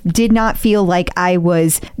I did not feel like I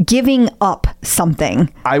was giving up something.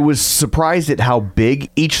 I was surprised at how big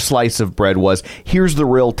each slice of bread was. Here's the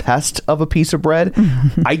real test of a piece of bread.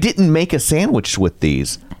 I didn't make a sandwich with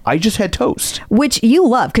these. I just had toast. Which you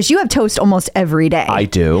love, because you have toast almost every day. I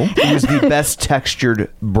do. It was the best textured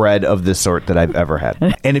bread of this sort that I've ever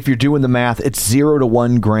had. And if you're doing the math, it's 0 to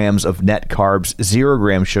 1 grams of net carbs, 0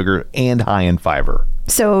 gram sugar, and high in fiber.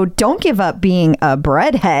 So don't give up being a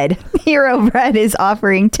breadhead. Hero Bread is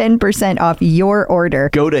offering 10% off your order.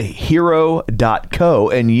 Go to hero.co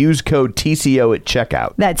and use code TCO at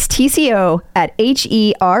checkout. That's TCO at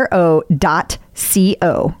HERO.co.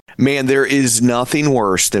 Man, there is nothing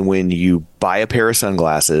worse than when you buy a pair of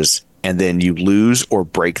sunglasses and then you lose or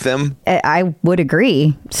break them. I would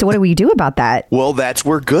agree. So what do we do about that? Well, that's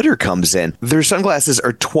where Gooder comes in. Their sunglasses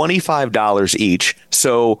are $25 each,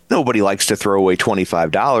 so nobody likes to throw away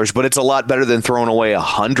 $25, but it's a lot better than throwing away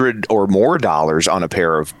 $100 or more on a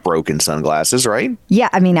pair of broken sunglasses, right? Yeah,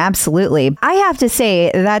 I mean, absolutely. I have to say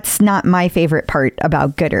that's not my favorite part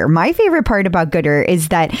about Gooder. My favorite part about Gooder is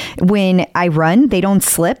that when I run, they don't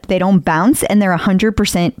slip, they don't bounce, and they're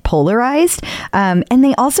 100% polarized. And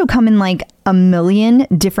they also come in like a million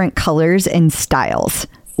different colors and styles.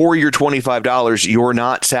 For your $25, you're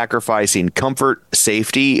not sacrificing comfort,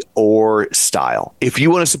 safety, or style. If you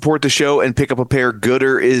want to support the show and pick up a pair,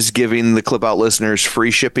 Gooder is giving the Clip Out listeners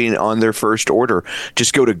free shipping on their first order.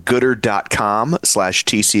 Just go to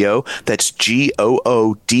gooder.com/TCO. That's GOODR.com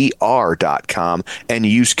and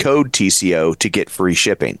use code TCO to get free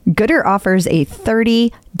shipping. Gooder offers a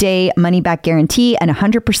 30-day money-back guarantee and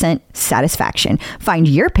 100% satisfaction. Find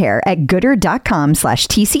your pair at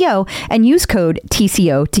gooder.com/TCO and use code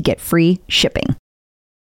TCO to get free shipping.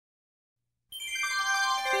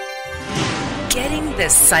 Getting the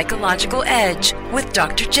psychological edge with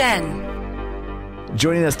Dr. Jen.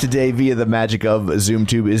 Joining us today via the magic of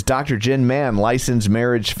ZoomTube is Dr. Jen Mann, licensed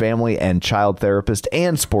marriage, family, and child therapist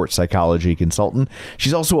and sports psychology consultant.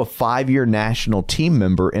 She's also a 5-year national team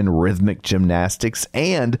member in rhythmic gymnastics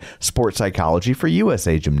and sports psychology for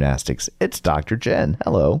USA Gymnastics. It's Dr. Jen.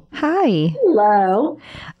 Hello. Hi. Hello.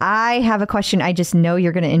 I have a question I just know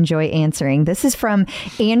you're going to enjoy answering. This is from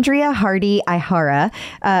Andrea Hardy Ihara.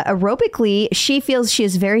 Aerobically, she feels she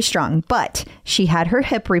is very strong, but she had her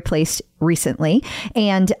hip replaced recently,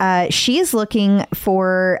 and she is looking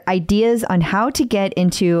for ideas on how to get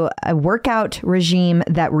into a workout regime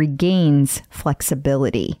that regains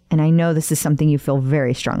flexibility. And I know this is something you feel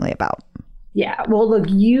very strongly about. Yeah. Well, look,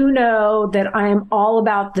 you know that I'm all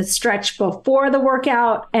about the stretch before the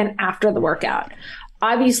workout and after the workout.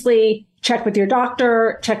 Obviously, check with your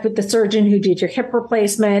doctor, check with the surgeon who did your hip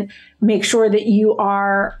replacement, make sure that you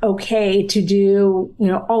are okay to do,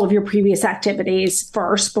 all of your previous activities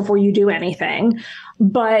first before you do anything.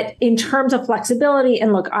 But in terms of flexibility,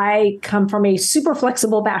 and look, I come from a super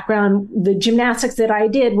flexible background. The gymnastics that I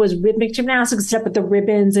did was rhythmic gymnastics, except with the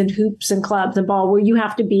ribbons and hoops and clubs and ball, where you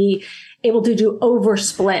have to be able to do over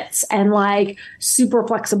splits and like super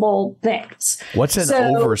flexible things. What's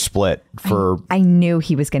an over split for? I knew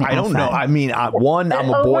he was going to ask I don't know. I mean, one, I'm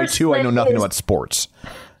a boy. Two, I know nothing about sports.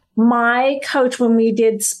 My coach, when we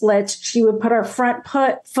did splits, she would put our front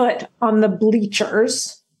foot on the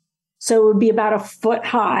bleachers. So it would be about a foot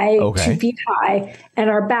high, 2 feet high, and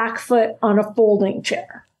our back foot on a folding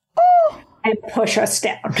chair and push us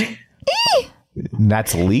down. And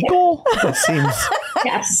that's legal? That seems...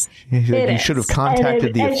 Yes. You should have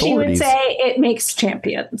contacted the authorities. And she would say it makes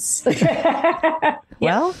champions.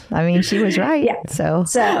 Well, I mean, she was right. Yeah. So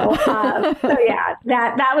yeah,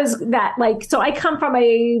 that was that. Like, so I come from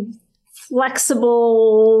a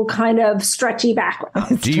flexible, kind of stretchy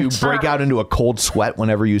background. Do you break out into a cold sweat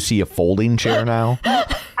whenever you see a folding chair now?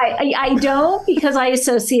 I I don't, because I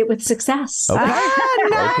associate with success. Okay.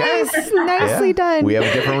 Nice. Nicely done. We have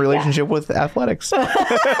a different relationship with athletics. And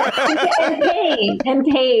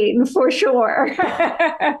pain for sure.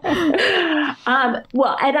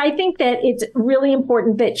 Well, and I think that it's really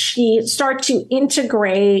important that she start to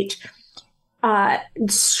integrate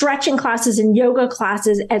stretching classes and yoga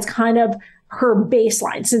classes as kind of her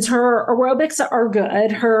baseline, since her aerobics are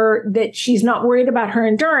good, that she's not worried about her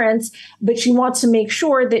endurance, but she wants to make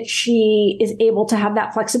sure that she is able to have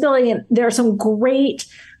that flexibility. And there are some great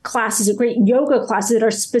classes, great yoga classes that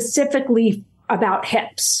are specifically about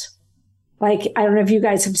hips. Like, I don't know if you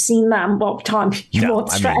guys have seen them. Well, Tom, you won't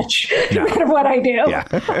stretch no matter what I do. Yeah.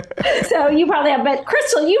 So you probably have, but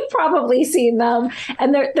Crystal, you've probably seen them,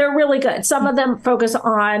 and they're really good. Some of them focus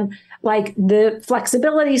on like the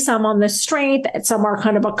flexibility, some on the strength, some are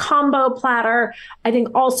kind of a combo platter. I think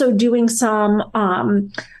also doing some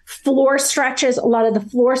floor stretches. A lot of the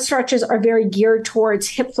floor stretches are very geared towards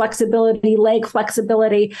hip flexibility, leg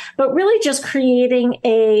flexibility, but really just creating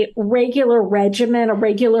a regular regimen, a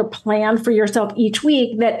regular plan for yourself each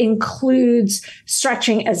week that includes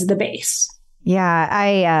stretching as the base. Yeah,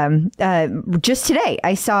 I just today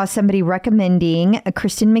I saw somebody recommending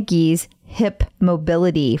Kristen McGee's hip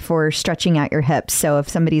mobility for stretching out your hips. So if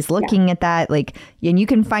somebody's looking at that, like, and you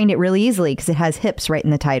can find it really easily because it has hips right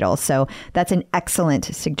in the title. So that's an excellent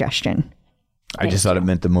suggestion. I just thought it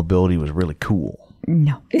meant the mobility was really cool.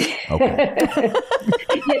 No. Okay.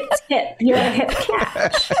 It's hip. You're a hip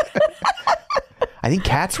cat. I think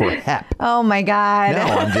cats were hep. Oh my God. No,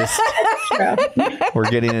 I'm just. We're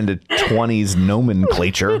getting into 20s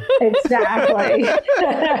nomenclature. Exactly.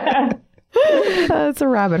 That's a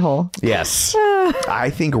rabbit hole. Yes. I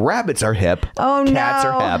think rabbits are hip. Oh, no. Cats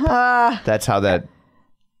are hep. That's how that.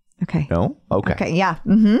 Okay. No? Okay. Okay. Yeah.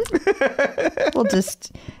 Mm-hmm. We'll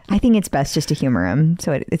I think it's best just to humor him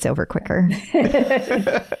so it's over quicker.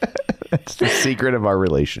 That's the secret of our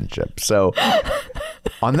relationship. So,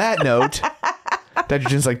 on that note, Dr.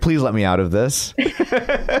 Jen's like, please let me out of this.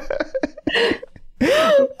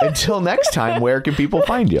 Until next time, where can people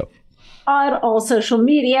find you? On all social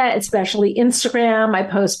media, especially Instagram. I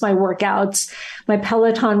post my workouts, my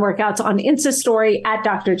Peloton workouts on Insta story at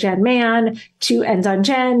Dr. Jen Man, 2 N's on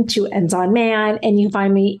Jen, 2 N's on Man. And you can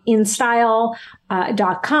find me instyle.com.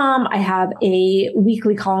 I have a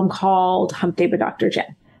weekly column called Hump Day with Dr.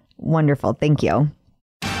 Jen. Wonderful. Thank you.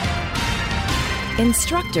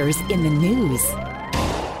 Instructors in the news.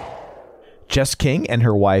 Jess King and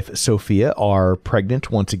her wife, Sophia, are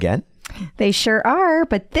pregnant once again. They sure are,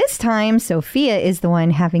 but this time Sophia is the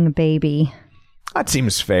one having a baby. That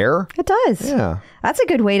seems fair. It does. Yeah. That's a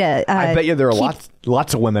good way to I bet you there are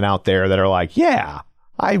lots of women out there that are like, yeah,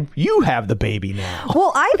 you have the baby now.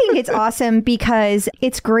 Well, I think it's awesome because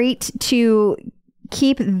it's great to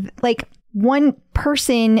keep, like, one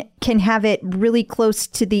person can have it really close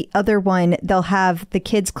to the other one. They'll have the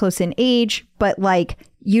kids close in age, but like,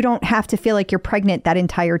 you don't have to feel like you're pregnant that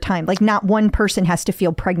entire time. Like, not one person has to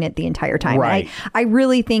feel pregnant the entire time. Right. I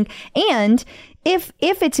really think, and if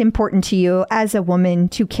it's important to you as a woman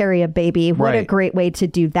to carry a baby, what a great way to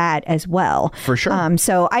do that as well. For sure.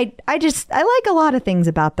 So I like a lot of things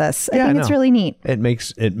about this. I think it's really neat. It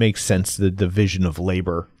makes sense, the division of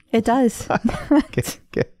labor. It does. Okay.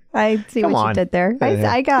 I see what you did there.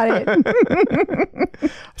 I got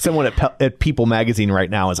it. Someone at People Magazine right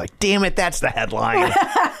now is like, damn it, that's the headline.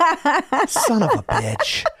 Son of a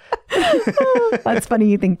bitch. That's funny.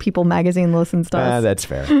 You think People Magazine listens to us. That's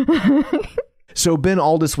fair. So Ben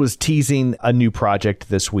Aldis was teasing a new project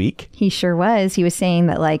this week. He sure was. He was saying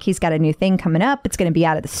that, like, he's got a new thing coming up. It's going to be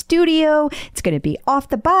out of the studio. It's going to be off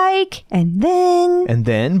the bike. And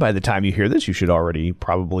then by the time you hear this, you should already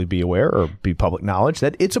probably be aware or be public knowledge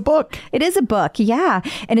that it's a book. It is a book. Yeah.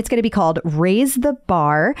 And it's going to be called Raise the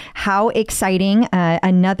Bar. How exciting.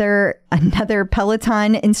 Another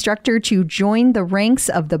Peloton instructor to join the ranks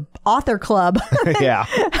of the author club. Yeah.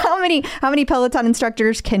 How many Peloton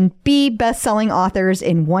instructors can be best-selling authors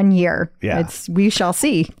in 1 year? Yeah. We shall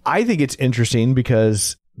see. I think it's interesting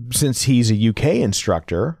because since he's a UK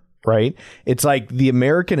instructor, right? It's like the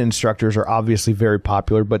American instructors are obviously very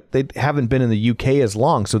popular, but they haven't been in the UK as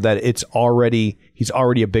long, so that he's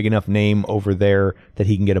already a big enough name over there that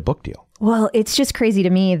he can get a book deal. Well, it's just crazy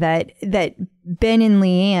to me that Ben and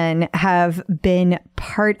Leanne have been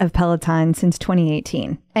part of Peloton since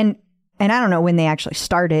 2018. And I don't know when they actually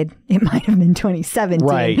started. It might have been 2017.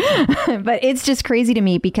 Right. But it's just crazy to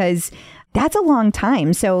me because that's a long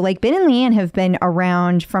time. So like Ben and Leanne have been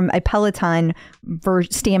around from a Peloton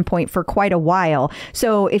standpoint for quite a while.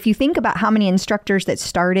 So if you think about how many instructors that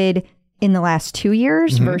started in the last 2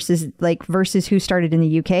 years versus who started in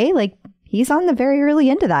the UK. Like, he's on the very early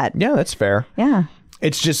end of that. Yeah, that's fair. Yeah.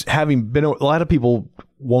 It's just having been a lot of people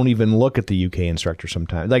won't even look at the UK instructor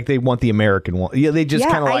sometimes. Like, they want the American one. Yeah, they just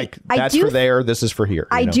kind of like, that's for there, this is for here.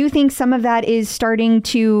 I do think some of that is starting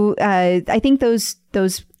to, I think those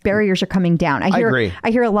barriers are coming down. I agree.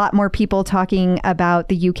 I hear a lot more people talking about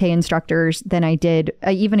the UK instructors than I did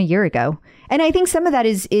even a year ago. And I think some of that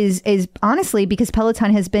is honestly because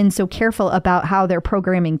Peloton has been so careful about how they're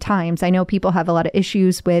programming times. I know people have a lot of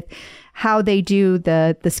issues with how they do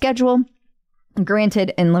the schedule.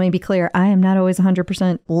 Granted, and let me be clear, I am not always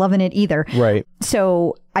 100% loving it either. Right.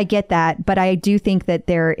 So I get that, but I do think that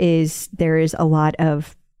there is a lot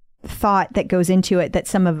of thought that goes into it that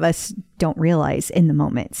some of us don't realize in the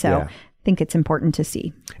moment. So I think it's important to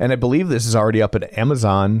see. And I believe this is already up at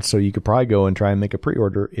Amazon, so you could probably go and try and make a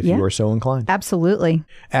pre-order if you are so inclined. Absolutely.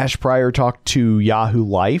 Ash Pryor talked to Yahoo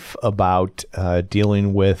Life about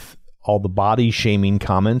dealing with all the body shaming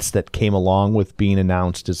comments that came along with being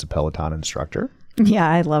announced as a Peloton instructor. Yeah,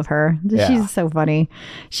 I love her. Yeah. She's so funny.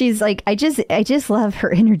 She's like, I just love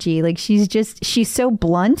her energy. Like, she's so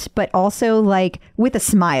blunt, but also like with a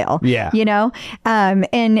smile. Yeah. You know?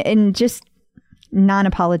 And just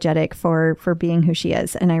non-apologetic for being who she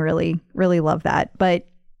is. And I really, really love that. But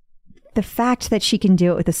the fact that she can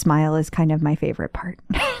do it with a smile is kind of my favorite part.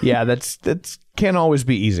 Yeah, that's can't always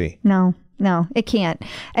be easy. No, it can't.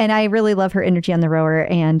 And I really love her energy on the rower.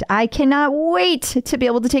 And I cannot wait to be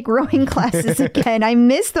able to take rowing classes again. I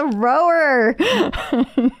miss the rower.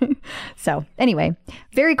 So anyway,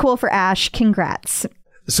 very cool for Ash. Congrats.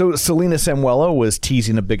 So Selena Samuelo was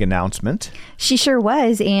teasing a big announcement. She sure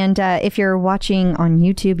was. And if you're watching on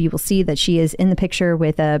YouTube, you will see that she is in the picture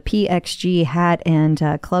with a PXG hat and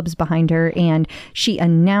clubs behind her. And she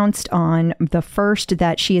announced on the 1st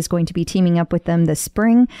that she is going to be teaming up with them this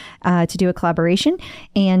spring to do a collaboration.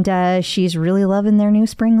 And she's really loving their new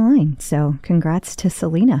spring line. So congrats to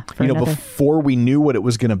Selena. Before we knew what it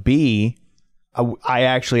was going to be,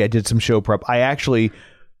 I did some show prep.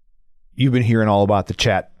 You've been hearing all about the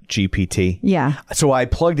Chat GPT. Yeah. So I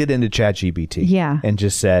plugged it into Chat GPT. Yeah. And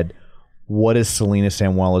just said, what is Selena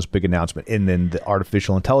Samuelo's big announcement? And then the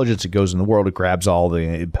artificial intelligence, it goes in the world, it grabs all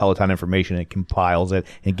the Peloton information, it compiles it,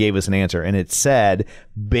 and gave us an answer. And it said,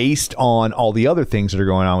 based on all the other things that are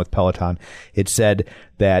going on with Peloton, it said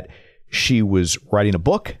that she was writing a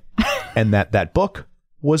book and that book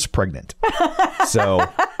was pregnant. So...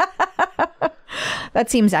 That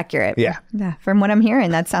seems accurate. Yeah. From what I'm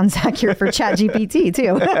hearing, that sounds accurate for ChatGPT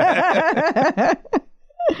too.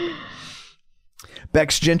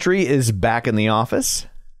 Bex Gentry is back in the office.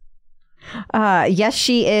 Yes,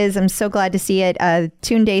 she is. I'm so glad to see it.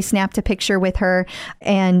 Tunde snapped a picture with her,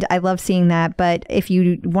 and I love seeing that. But if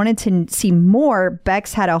you wanted to see more,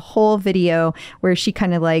 Bex had a whole video where she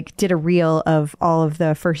kind of like did a reel of all of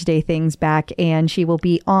the first day things back, and she will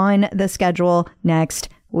be on the schedule next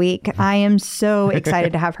week. I am so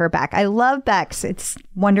excited to have her back. I love Bex. It's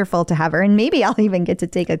wonderful to have her, and maybe I'll even get to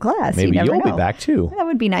take a class. Maybe you'll be back too. That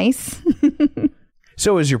would be nice.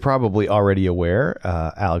 So as you're probably already aware,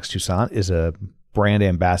 Alex Toussaint is a brand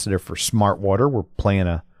ambassador for Smart Water. We're playing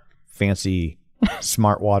a fancy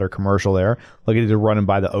Smart Water commercial there. Look at it running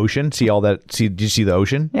by the ocean. See all that? Did you see the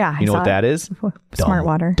ocean? Yeah. You know what that is? Smart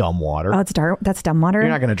water. Dumb water. Oh, that's dumb water? You're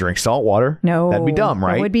not going to drink salt water. No. That'd be dumb,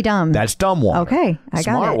 right? That would be dumb. That's dumb water. Okay. I got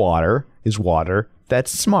Smart it. water is water that's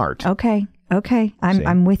smart. Okay.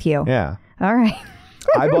 I'm with you. Yeah. All right.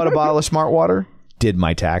 I bought a bottle of Smart Water, did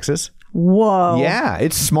my taxes. Whoa. Yeah,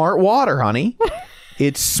 it's smart water, honey.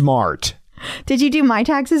 It's smart. Did you do my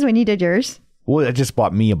taxes when you did yours? Well, I just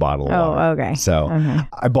bought me a bottle of water. Oh, okay. So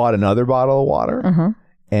I bought another bottle of water,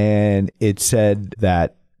 and it said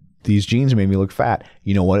that these jeans made me look fat.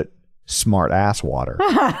 You know what? Smart ass water.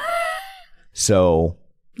 So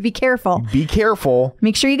be careful. Be careful.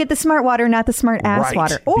 Make sure you get the smart water, not the smart ass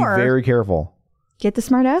water. Or be very careful. Get the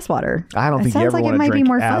smart ass water. I don't think you ever want to drink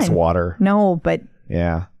ass water. No, but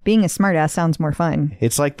yeah. Being a smart ass sounds more fun.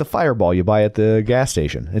 It's like the Fireball you buy at the gas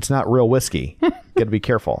station. It's not real whiskey. Got to be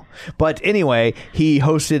careful. But anyway, he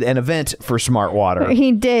hosted an event for Smart Water.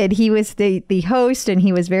 He did. He was the host, and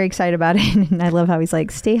he was very excited about it. And I love how he's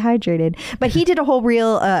like, stay hydrated. But he did a whole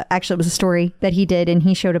reel. Actually, it was a story that he did, and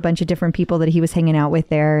he showed a bunch of different people that he was hanging out with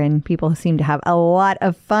there, and people seemed to have a lot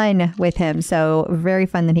of fun with him. So very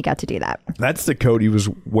fun that he got to do that. That's the coat he was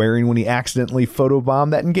wearing when he accidentally photobombed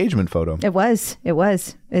that engagement photo. It was.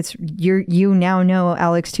 It's you now know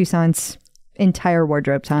Alex Toussaint's entire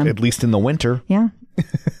wardrobe, Tom. At least in the winter. Yeah,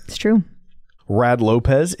 it's true. Rad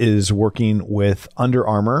Lopez is working with Under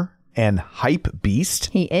Armour and Hype Beast.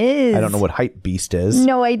 He is. I don't know what Hype Beast is.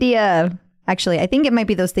 No idea. Actually, I think it might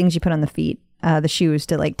be those things you put on the feet, the shoes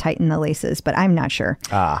to like tighten the laces, but I'm not sure.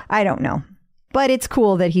 I don't know. But it's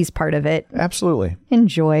cool that he's part of it. Absolutely.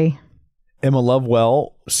 Enjoy. Emma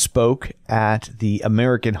Lovewell spoke at the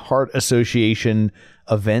American Heart Association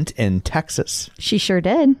event in Texas. She sure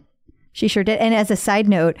did. She sure did. And as a side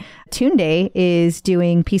note, Tunde is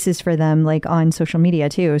doing pieces for them like on social media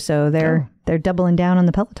too. So they're doubling down on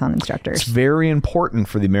the Peloton instructors. It's very important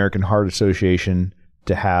for the American Heart Association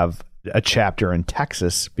to have a chapter in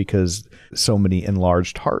Texas because so many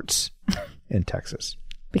enlarged hearts in Texas.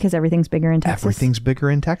 Because everything's bigger in Texas. Everything's bigger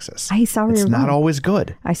in Texas. I saw where it's you're not going. always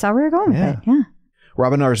good. I saw where you're going with it. Yeah.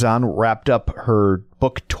 Robin Arzon wrapped up her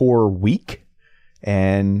book tour week,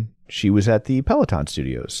 and she was at the Peloton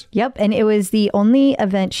studios. Yep. And it was the only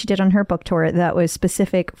event she did on her book tour that was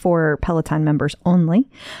specific for Peloton members only.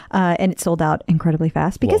 And it sold out incredibly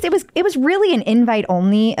fast because it was really an invite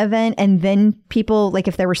only event. And then people, like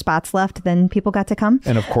if there were spots left, then people got to come.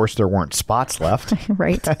 And of course there weren't spots left.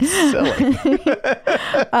 Right. That's silly.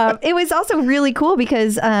 It was also really cool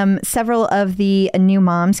because several of the new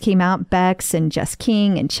moms came out, Bex and Jess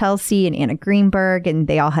King and Chelsea and Anna Greenberg, and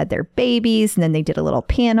they all had their babies. And then they did a little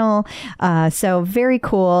panel. So very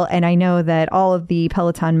cool. And I know that all of the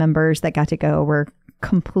Peloton members that got to go were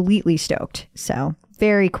completely stoked. So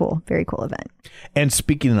very cool event. And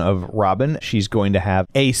speaking of Robin, she's going to have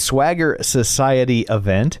a Swagger Society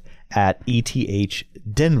event at ETH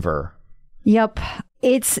Denver. Yep.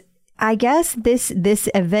 I guess this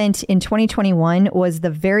event in 2021 was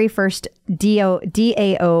the very first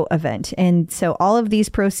DAO event. And so all of these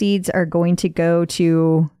proceeds are going to go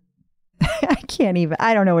to...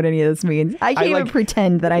 I don't know what any of this means. I can't even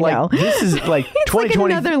pretend that I know. This is like 2020.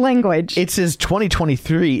 Like another language. It says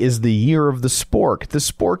 2023 is the year of the spork. The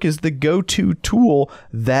spork is the go-to tool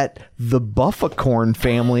that the Buffacorn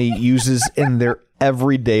family uses in their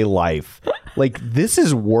everyday life. Like, this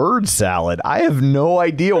is word salad. I have no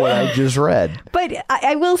idea what I just read. But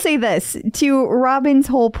I will say this, to Robin's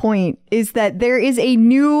whole point, is that there is a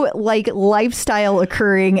new like lifestyle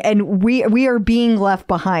occurring and we are being left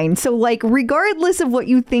behind. So like, regardless of what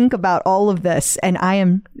you think about all of this, and I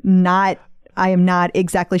am not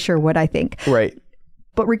exactly sure what I think. Right.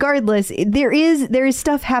 But regardless, there is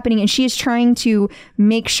stuff happening and she is trying to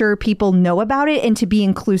make sure people know about it and to be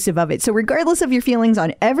inclusive of it. So regardless of your feelings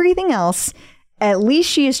on everything else, at least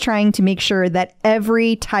she is trying to make sure that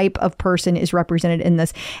every type of person is represented in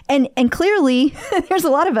this. And clearly, there's a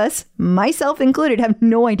lot of us, myself included, have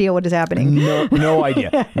no idea what is happening. No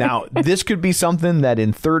idea. Now, this could be something that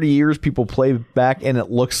in 30 years people play back and it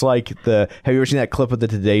looks like have you ever seen that clip of the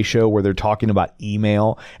Today Show where they're talking about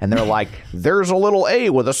email and they're like, there's a little A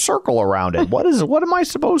with a circle around it. What am I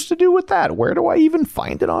supposed to do with that? Where do I even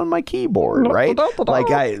find it on my keyboard? Right?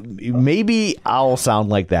 Like maybe I'll sound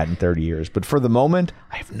like that in 30 years, but for the moment,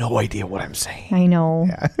 I have no idea what I'm saying. I know.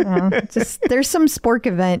 Yeah. There's some spork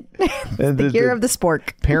event. The year of the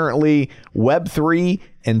spork. Apparently, Web3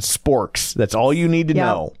 and sporks. That's all you need to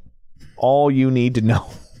know. All you need to know.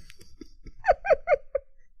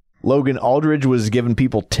 Logan Aldridge was giving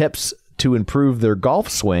people tips to improve their golf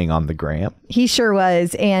swing on the gram. He sure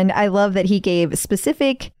was. And I love that he gave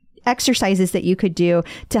specific exercises that you could do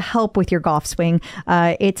to help with your golf swing.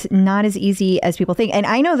 It's not as easy as people think. And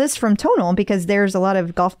I know this from Tonal because there's a lot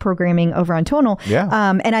of golf programming over on Tonal.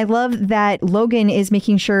 Yeah. And I love that Logan is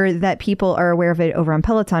making sure that people are aware of it over on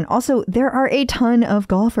Peloton. Also, there are a ton of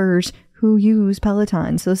golfers who use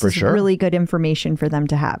Peloton. So this is really good information for them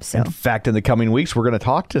to have. So, in fact, in the coming weeks, we're going to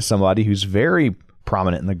talk to somebody who's very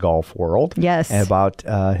prominent in the golf world. Yes. About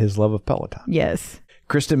his love of Peloton. Yes.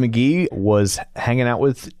 Kristen McGee was hanging out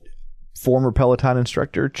with former Peloton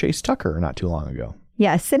instructor Chase Tucker not too long ago.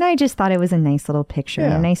 Yes, and I just thought it was a nice little picture,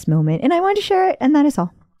 a nice moment, and I wanted to share it, and that is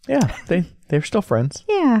all. Yeah, they're still friends.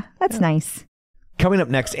 Yeah, that's nice. Coming up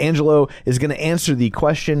next, Angelo is going to answer the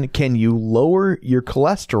question, can you lower your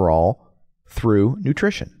cholesterol through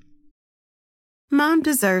nutrition? Mom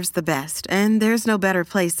deserves the best, and there's no better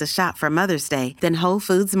place to shop for Mother's Day than Whole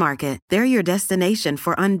Foods Market. They're your destination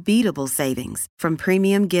for unbeatable savings, from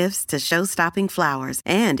premium gifts to show-stopping flowers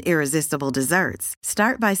and irresistible desserts.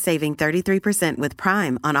 Start by saving 33% with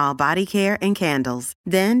Prime on all body care and candles.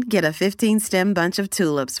 Then get a 15-stem bunch of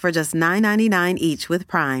tulips for just $9.99 each with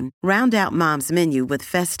Prime. Round out Mom's menu with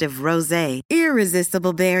festive rosé,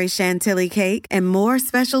 irresistible berry chantilly cake, and more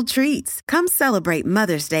special treats. Come celebrate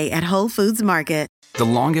Mother's Day at Whole Foods Market. The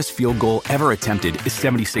longest field goal ever attempted is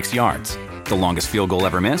 76 yards. The longest field goal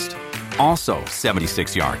ever missed? Also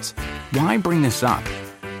 76 yards. Why bring this up?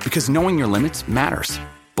 Because knowing your limits matters,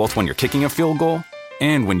 both when you're kicking a field goal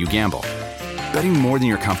and when you gamble. Betting more than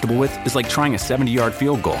you're comfortable with is like trying a 70-yard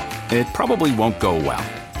field goal. It probably won't go well.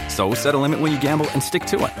 So set a limit when you gamble and stick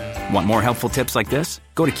to it. Want more helpful tips like this?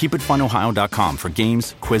 Go to keepitfunohio.com for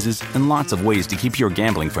games, quizzes, and lots of ways to keep your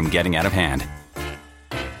gambling from getting out of hand.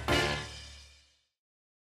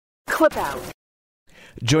 Clip out.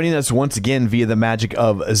 Joining us once again via the magic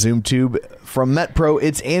of ZoomTube from MetPro,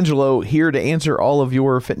 it's Angelo here to answer all of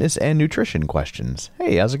your fitness and nutrition questions.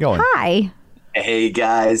 Hey, how's it going? Hi. Hey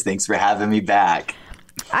guys, thanks for having me back.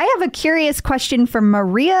 I have a curious question from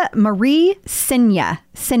Marie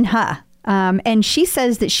Sinha. And she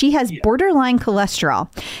says that she has borderline cholesterol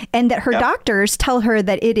and that her doctors tell her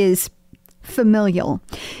that it is familial.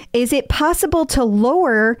 Is it possible to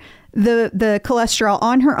lower the cholesterol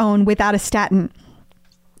on her own without a statin?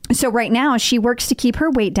 So right now she works to keep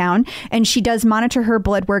her weight down and she does monitor her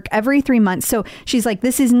blood work every 3 months. So she's like,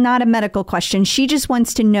 this is not a medical question. She just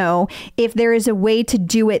wants to know if there is a way to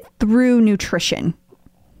do it through nutrition.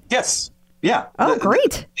 Yes. Yeah. Oh,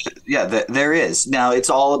 great. There is. Now it's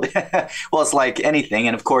all, well, it's like anything.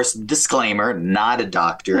 And of course, disclaimer, not a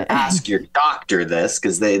doctor. Ask your doctor this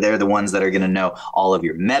because they're the ones that are going to know all of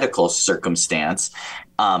your medical circumstance.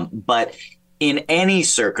 But in any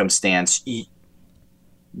circumstance,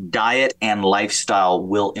 diet and lifestyle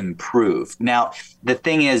will improve. Now, the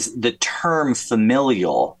thing is, the term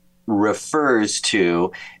familial refers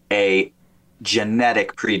to a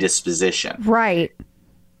genetic predisposition. Right.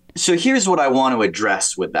 So here's what I want to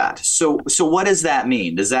address with that. So what does that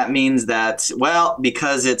mean? Does that mean that, well,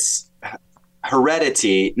 because it's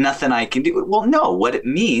heredity, nothing I can do? Well, no. What it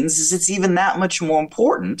means is it's even that much more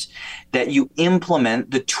important that you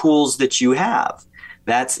implement the tools that you have.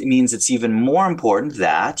 That means it's even more important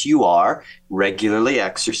that you are regularly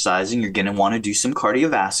exercising. You're going to want to do some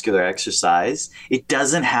cardiovascular exercise. It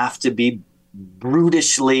doesn't have to be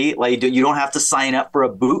brutishly, like you don't have to sign up for a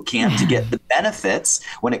boot camp to get the benefits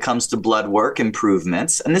when it comes to blood work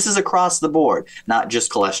improvements. And this is across the board, not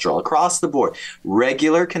just cholesterol, across the board.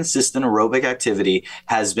 Regular, consistent aerobic activity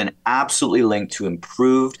has been absolutely linked to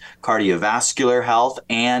improved cardiovascular health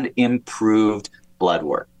and improved blood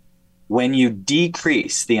work. When you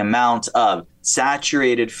decrease the amount of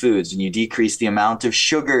saturated foods and you decrease the amount of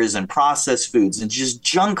sugars and processed foods and just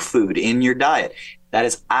junk food in your diet, that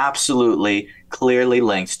is absolutely clearly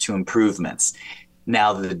linked to improvements.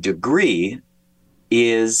 Now, the degree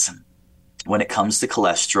is, when it comes to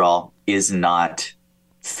cholesterol, is not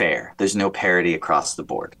fair. There's no parity across the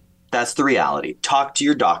board. That's the reality. Talk to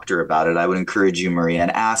your doctor about it. I would encourage you, Maria,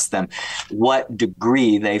 and ask them what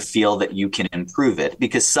degree they feel that you can improve it.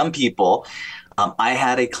 Because some people, I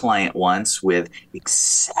had a client once with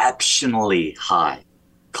exceptionally high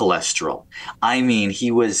cholesterol. I mean, he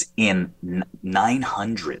was in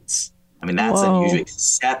 900s. I mean, that's unusual,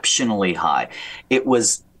 exceptionally high. It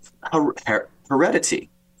was heredity,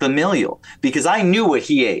 familial, because I knew what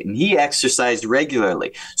he ate and he exercised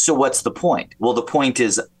regularly. So what's the point? Well, the point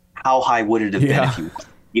is, how high would it have been if you were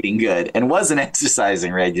eating good and wasn't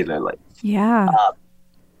exercising regularly? Yeah.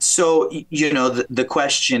 So, the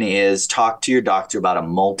question is, talk to your doctor about a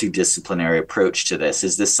multidisciplinary approach to this.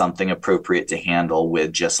 Is this something appropriate to handle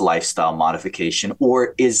with just lifestyle modification,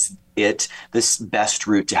 or is it this best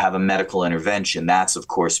route to have a medical intervention? That's, of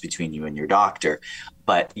course, between you and your doctor.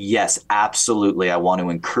 But yes, absolutely. I want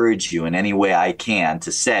to encourage you in any way I can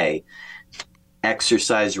to say,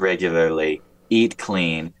 exercise regularly, eat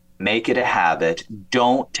clean, make it a habit.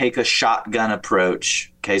 Don't take a shotgun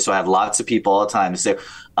approach. Okay, so I have lots of people all the time say,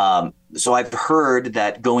 so I've heard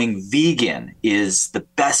that going vegan is the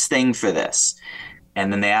best thing for this.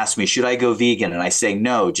 And then they ask me, should I go vegan? And I say,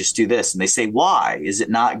 no, just do this. And they say, why? Is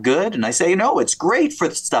it not good? And I say, no, it's great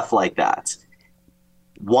for stuff like that.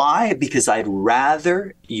 Why? Because I'd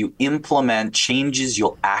rather you implement changes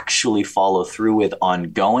you'll actually follow through with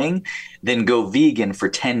ongoing than go vegan for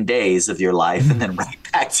 10 days of your life and then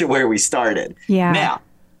right back to where we started. Yeah. Now,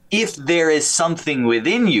 if there is something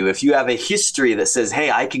within you, if you have a history that says,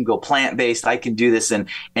 hey, I can go plant-based, I can do this, and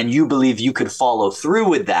you believe you could follow through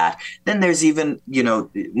with that, then there's even,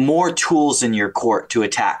 more tools in your court to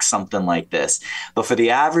attack something like this. But for the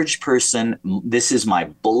average person, this is my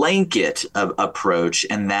blanket approach,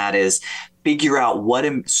 and that is figure out what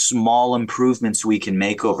small improvements we can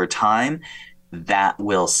make over time that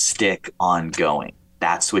will stick ongoing.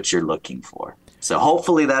 That's what you're looking for. So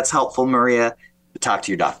hopefully that's helpful, Maria. Talk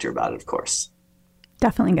to your doctor about it, of course.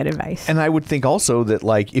 Definitely good advice. And I would think also that,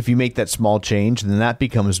 like, if you make that small change, then that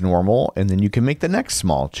becomes normal, and then you can make the next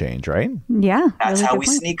small change, right? Yeah. That's how we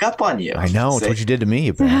sneak up on you. I know. It's what you did to me,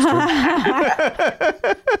 you bastard.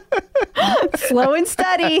 Slow and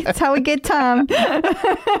steady. That's how we get Tom.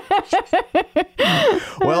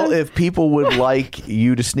 Well, if people would like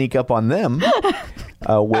you to sneak up on them,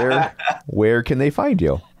 where can they find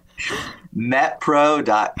you?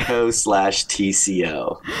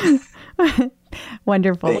 metpro.co/TCO.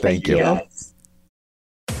 Wonderful. Thank you. Guys.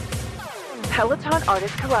 Peloton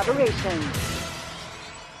artist collaboration.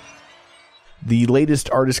 The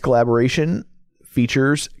latest artist collaboration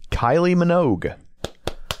features Kylie Minogue.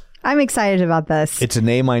 I'm excited about this. It's a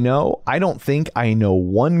name I know. I don't think I know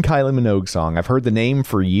one Kylie Minogue song. I've heard the name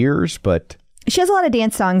for years, but... She has a lot of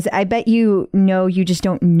dance songs. I bet you know, you just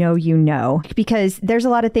don't know, because there's a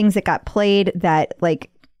lot of things that got played that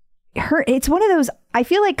like her. It's one of those. I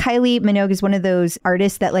feel like Kylie Minogue is one of those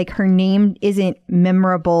artists that like her name isn't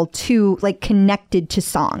memorable to like connected to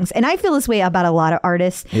songs. And I feel this way about a lot of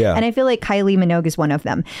artists. Yeah. And I feel like Kylie Minogue is one of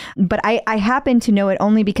them. But I happen to know it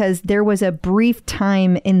only because there was a brief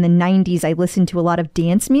time in the 90s I listened to a lot of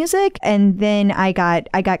dance music, and then I got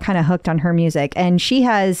kind of hooked on her music. And she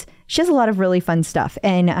has a lot of really fun stuff.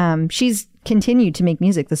 And she's continued to make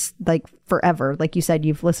music this like forever. Like you said,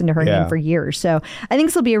 you've listened to her name for years. So I think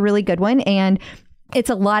this will be a really good one. And it's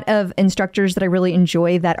a lot of instructors that I really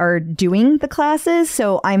enjoy that are doing the classes.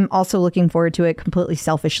 So I'm also looking forward to it completely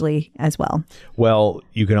selfishly as well. Well,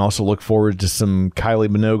 you can also look forward to some Kylie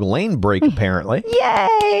Minogue lane break, apparently.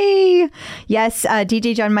 Yay! Yes,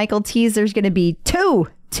 DJ John Michael teased there's going to be two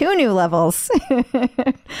new levels.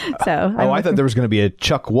 So I thought there was going to be a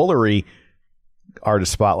Chuck Woolery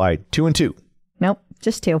artist spotlight. 2 and 2. Nope,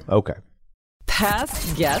 just 2. Okay.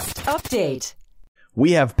 Past guest update.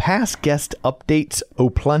 We have past guest updates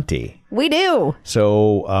plenty. We do.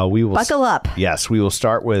 So we will buckle up. Yes, we will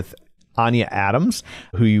start with Anya Adams,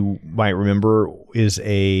 who you might remember is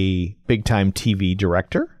a big time TV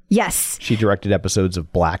director. Yes. She directed episodes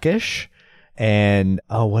of Blackish. And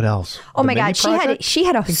what else? Oh my God, she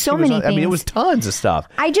had so many things. I mean, it was tons of stuff.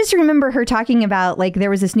 I just remember her talking about like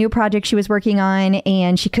there was this new project she was working on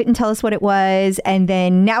and she couldn't tell us what it was, and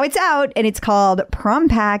then now it's out and it's called Prom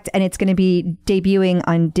Pact and it's going to be debuting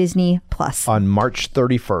on Disney Plus on March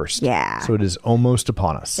 31st. Yeah. So it is almost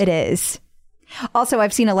upon us. It is. Also,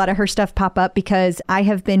 I've seen a lot of her stuff pop up because I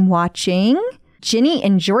have been watching Ginny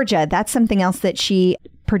in Georgia. That's something else that she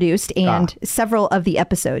produced, and several of the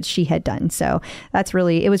episodes she had done. So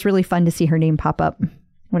it was really fun to see her name pop up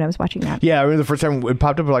when I was watching that. Yeah, I remember the first time it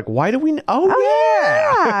popped up, like, why do we...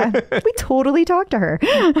 Oh yeah! We totally talked to her.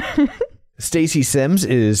 Stacey Sims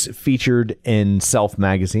is featured in Self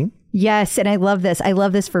magazine. Yes, and I love this. I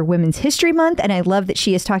love this for Women's History Month, and I love that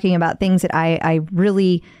she is talking about things that I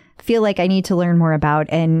really feel like I need to learn more about,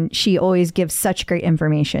 and she always gives such great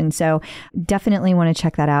information. So definitely want to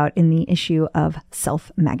check that out in the issue of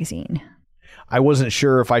Self magazine. I wasn't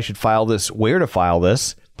sure if I should where to file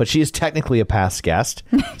this, but she is technically a past guest.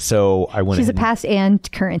 So I went She's a past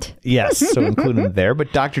and current. Yes, so included it there.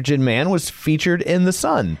 But Dr. Jin Mann was featured in The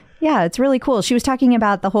Sun. Yeah, it's really cool. She was talking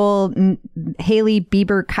about the whole Hailey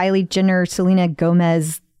Bieber, Kylie Jenner, Selena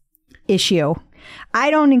Gomez issue. I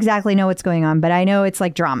don't exactly know what's going on, but I know it's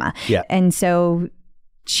like drama. Yeah. And so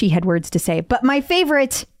she had words to say. But my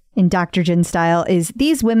favorite in Dr. Jin style is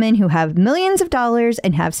these women who have millions of dollars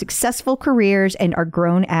and have successful careers and are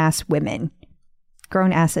grown-ass women.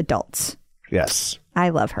 Grown-ass adults. Yes. I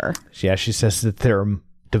love her. Yeah, she says that they're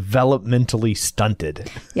developmentally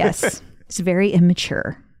stunted. Yes. It's very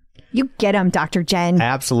immature. You get them, Dr. Jen.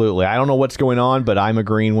 Absolutely. I don't know what's going on, but I'm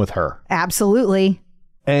agreeing with her. Absolutely.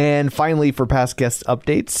 And finally, for past guest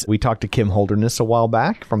updates, we talked to Kim Holderness a while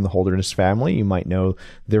back from the Holderness family. You might know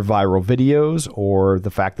their viral videos or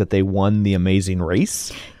the fact that they won the Amazing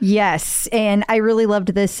Race. Yes, and I really loved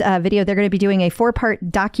this video. They're going to be doing a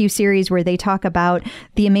 4-part docu-series where they talk about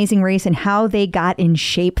the Amazing Race and how they got in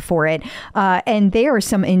shape for it. And there are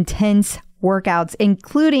some intense workouts,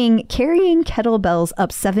 including carrying kettlebells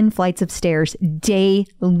up 7 flights of stairs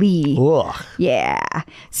daily. Ugh. Yeah.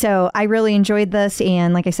 So I really enjoyed this.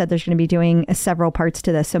 And like I said, there's going to be doing several parts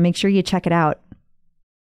to this. So make sure you check it out.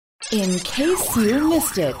 In case you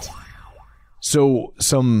missed it. So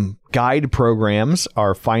some guide programs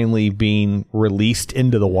are finally being released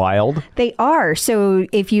into the wild. They are. So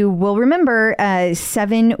if you will remember,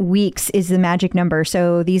 7 weeks is the magic number.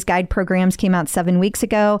 So these guide programs came out 7 weeks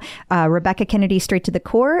ago. Rebecca Kennedy, Straight to the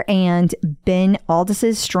Core, and Ben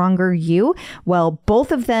Aldis's Stronger You. Well,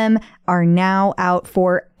 both of them are now out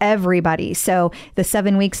for everybody. So the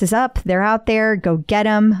 7 weeks is up. They're out there. Go get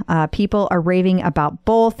them. People are raving about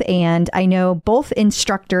both. And I know both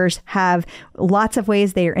instructors have lots of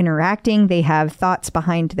ways they are interacting interacting. They have thoughts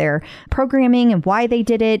behind their programming and why they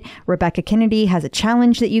did it. Rebecca Kennedy has a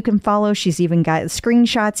challenge that you can follow. She's even got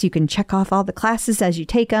screenshots. You can check off all the classes as you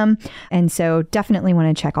take them. And so definitely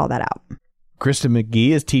want to check all that out. Kristen McGee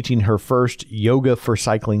is teaching her first yoga for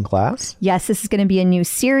cycling class. Yes, this is going to be a new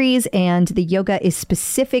series, and the yoga is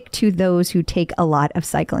specific to those who take a lot of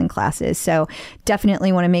cycling classes. So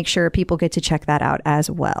definitely want to make sure people get to check that out as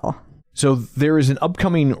well. So there is an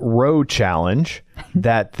upcoming row challenge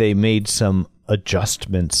that they made some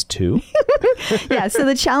adjustments to. Yeah, so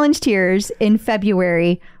the challenge tiers in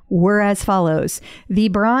February were as follows. The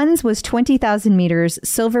bronze was 20,000 meters,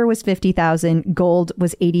 silver was 50,000, gold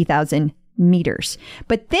was 80,000 meters.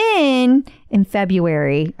 But then in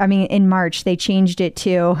March, they changed it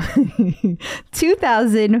to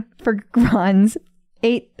 2,000 for bronze,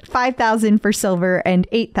 5,000 for silver, and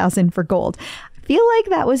 8,000 for gold. Feel like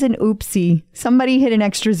that was an oopsie. Somebody hit an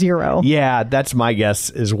extra zero. Yeah, that's my guess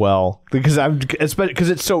as well. Because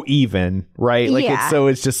it's so even, right? Like Yeah.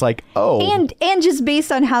 it's just like, oh. And just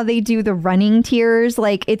based on how they do the running tiers,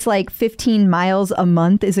 like it's like 15 miles a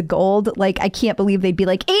month is a gold. Like I can't believe they'd be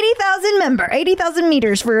like 80,000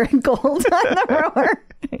 meters for gold on the rower.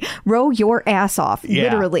 Row your ass off, Yeah,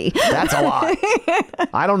 literally. That's a lot.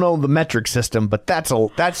 I don't know the metric system, but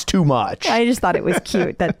that's too much. I just thought it was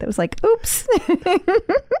cute that it was like, oops.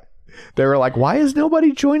 They were like, why is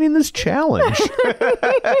nobody joining this challenge?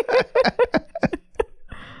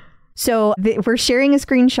 So we're sharing a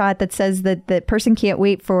screenshot that says that the person can't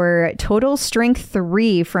wait for Total Strength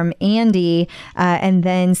 3 from Andy. And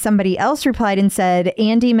then somebody else replied and said,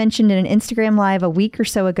 Andy mentioned in an Instagram live a week or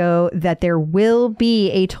so ago that there will be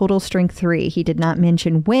a Total Strength 3. He did not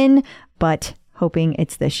mention when, but hoping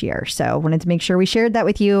it's this year. So wanted to make sure we shared that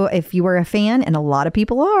with you. If you were a fan, and a lot of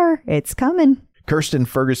people are, it's coming. Kirsten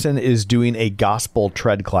Ferguson is doing a gospel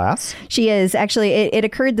tread class. She is. Actually, it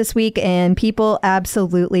occurred this week and people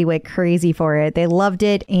absolutely went crazy for it. They loved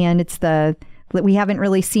it. And we haven't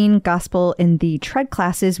really seen gospel in the tread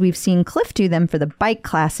classes. We've seen Cliff do them for the bike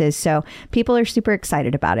classes. So people are super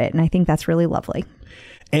excited about it. And I think that's really lovely.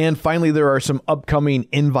 And finally, there are some upcoming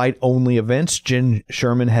invite-only events. Jen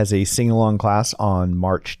Sherman has a sing-along class on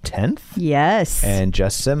March 10th. Yes. And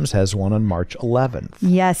Jess Sims has one on March 11th.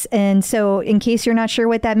 Yes. And so in case you're not sure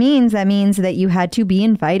what that means that you had to be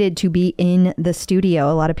invited to be in the studio.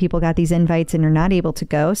 A lot of people got these invites and are not able to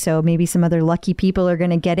go. So maybe some other lucky people are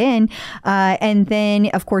going to get in. And then,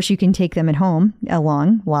 of course, you can take them at home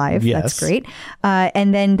along live. Yes. That's great.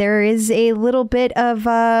 And then there is a little bit of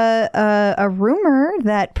a rumor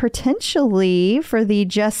that potentially for the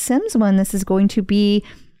Jess Sims one, it's going to be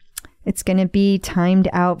timed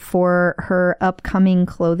out for her upcoming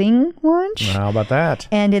clothing launch. How about that?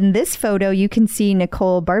 And in this photo, you can see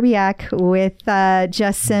Nicole Barbiak with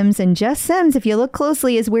Jess Sims. And Jess Sims, if you look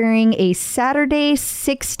closely, is wearing a Saturday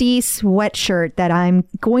 60 sweatshirt that I'm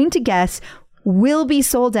going to guess will be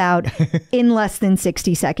sold out in less than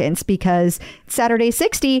 60 seconds because Saturday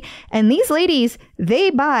 60 and these ladies,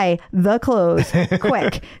 they buy the clothes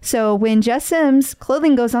quick. So when Jess Sims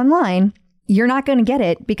clothing goes online, you're not going to get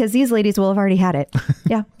it because these ladies will have already had it.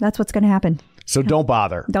 Yeah, that's what's going to happen. So don't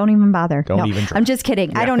bother. Don't even bother. Don't even try. I'm just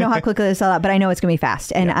kidding. Yeah. I don't know how quickly they sell out, but I know it's going to be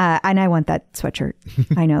fast. And and I want that sweatshirt.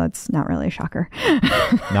 I know that's not really a shocker.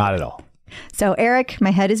 Not at all. So Eric,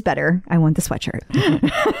 my head is better. I want the sweatshirt.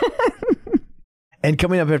 And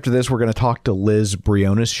coming up after this, we're going to talk to Liz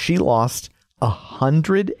Briones. She lost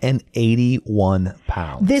 181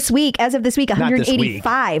 pounds. This week, as of this week,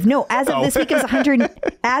 185. No, as of this week, it's 100.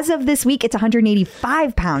 As of this week, it's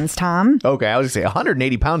 185 pounds, Tom. Okay, I was going to say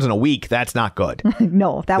 180 pounds in a week. That's not good.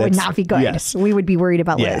 No, that would not be good. Yes. We would be worried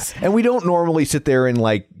about Liz. And we don't normally sit there and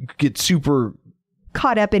get super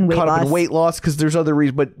caught up in weight loss because there's other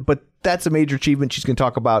reasons, but that's a major achievement. She's going to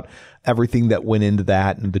talk about everything that went into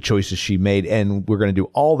that and the choices she made. And we're going to do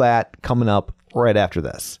all that coming up right after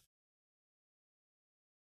this.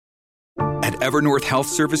 At Evernorth Health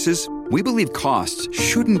Services, we believe costs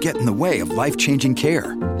shouldn't get in the way of life-changing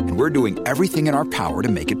care. And we're doing everything in our power to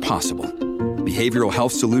make it possible. Behavioral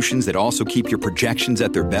health solutions that also keep your projections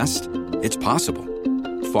at their best? It's possible.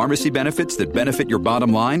 Pharmacy benefits that benefit your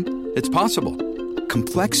bottom line? It's possible.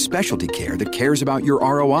 Complex specialty care that cares about your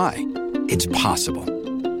ROI. It's possible.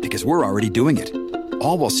 Because we're already doing it.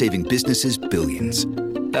 All while saving businesses billions.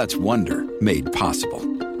 That's Wonder made possible.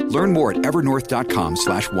 Learn more at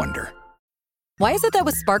evernorth.com/wonder. Why is it that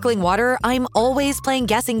with sparkling water, I'm always playing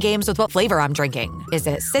guessing games with what flavor I'm drinking? Is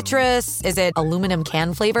it citrus? Is it aluminum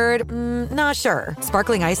can flavored? Not sure.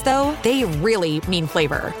 Sparkling ice, though, they really mean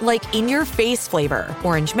flavor. Like in-your-face flavor.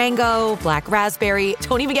 Orange mango, black raspberry.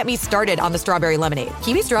 Don't even get me started on the strawberry lemonade.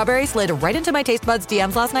 Kiwi Strawberry slid right into my taste buds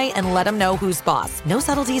DMs last night and let them know who's boss. No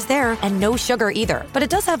subtleties there, and no sugar either. But it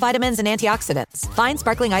does have vitamins and antioxidants. Find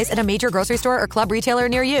sparkling ice at a major grocery store or club retailer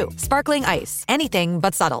near you. Sparkling ice. Anything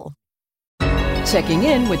but subtle. Checking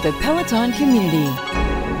in with the Peloton community.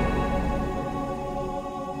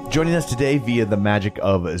 Joining us today via the magic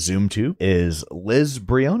of Zoom 2 is Liz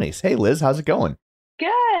Briones. Hey, Liz, how's it going? Good.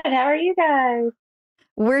 How are you guys?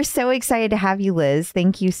 We're so excited to have you, Liz.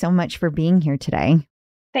 Thank you so much for being here today.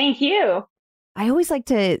 Thank you. I always like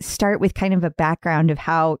to start with kind of a background of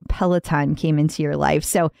how Peloton came into your life.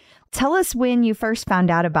 So tell us when you first found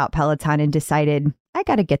out about Peloton and decided, I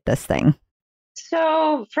got to get this thing.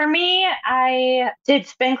 So for me, I did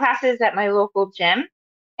spin classes at my local gym,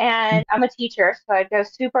 and I'm a teacher, so I'd go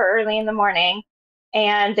super early in the morning,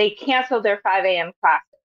 and they canceled their 5 a.m. classes.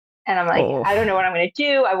 And I'm like, I don't know what I'm going to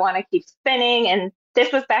do. I want to keep spinning. And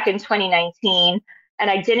this was back in 2019, and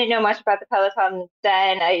I didn't know much about the Peloton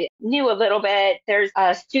then. I knew a little bit. There's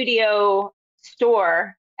a studio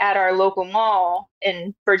store at our local mall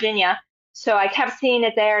in Virginia. So I kept seeing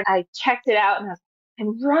it there, and I checked it out, and I was I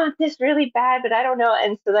want this really bad, but I don't know.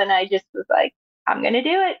 And so then I just was like, I'm going to do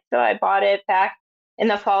it. So I bought it back in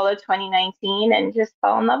the fall of 2019 and just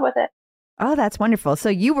fell in love with it. Oh, that's wonderful. So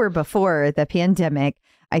you were before the pandemic.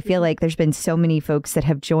 I feel like there's been so many folks that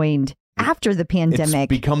have joined after the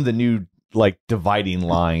pandemic. It's become the new dividing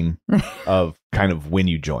line of kind of when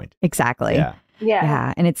you joined. Exactly.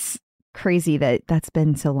 Yeah. And it's crazy that that's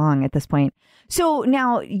been so long at this point. So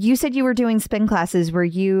now you said you were doing spin classes. Were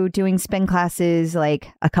you doing spin classes like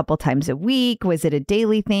a couple times a week? Was it a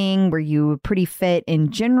daily thing? Were you pretty fit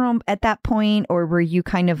in general at that point? Or were you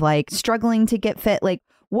kind of like struggling to get fit? Like,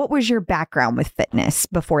 what was your background with fitness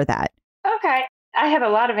before that? Okay. I have a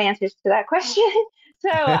lot of answers to that question. So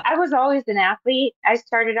I was always an athlete. I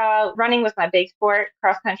started out running was my big sport,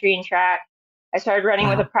 cross country and track. I started running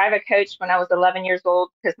with a private coach when I was 11 years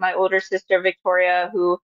old because my older sister, Victoria,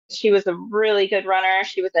 she was a really good runner.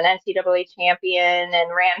 She was an NCAA champion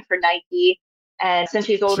and ran for Nike. And since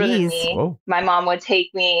she's older than me, my mom would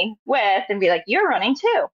take me with and be like, you're running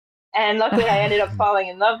too. And luckily I ended up falling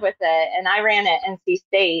in love with it. And I ran at NC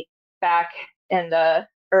State back in the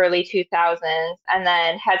early 2000s and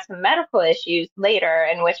then had some medical issues later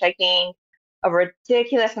in which I gained a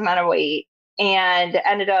ridiculous amount of weight and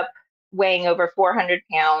ended up weighing over 400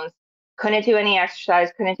 pounds. Couldn't do any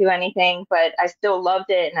exercise, couldn't do anything, but I still loved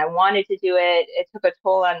it and I wanted to do it. It took a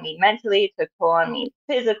toll on me mentally, it took a toll on me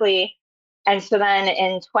physically. And so then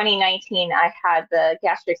in 2019, I had the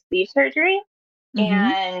gastric sleeve surgery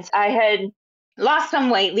and I had lost some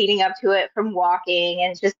weight leading up to it from walking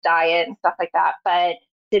and just diet and stuff like that. But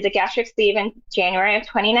did the gastric sleeve in January of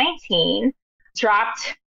 2019,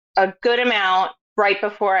 dropped a good amount right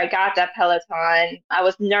before I got that Peloton. I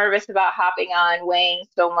was nervous about hopping on, weighing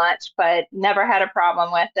so much, but never had a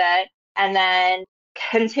problem with it. And then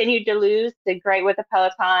continued to lose, did great with the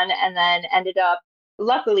Peloton, and then ended up,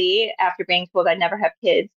 luckily, after being told I'd never have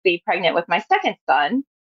kids, be pregnant with my second son.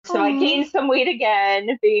 So I gained some weight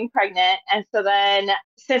again, being pregnant. And so then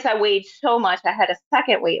since I weighed so much, I had a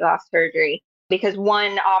second weight loss surgery because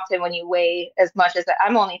one, often when you weigh as much as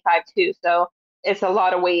I'm only 5'2", so it's a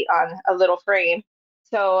lot of weight on a little frame.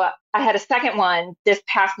 So I had a second one this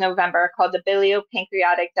past November called the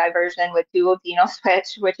biliopancreatic diversion with duodenal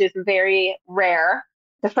switch, which is very rare.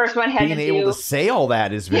 The first one had being able to say all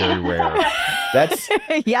that is very rare. That's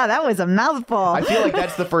yeah, that was a mouthful. I feel like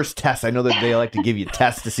that's the first test. I know that they like to give you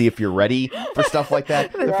tests to see if you're ready for stuff like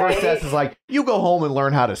that. The first test is like, you go home and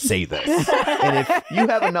learn how to say this. And if you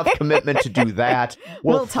have enough commitment to do that,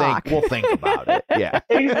 we'll think about it. Yeah.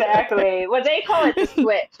 Exactly. Well, they call it the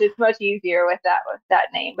switch. It's much easier with that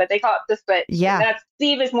name, but they call it the switch. Yeah. That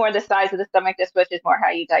sleeve is more the size of the stomach. The switch is more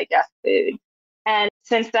how you digest food. And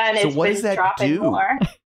since then, it's been dropping more.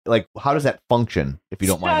 Like, how does that function, if you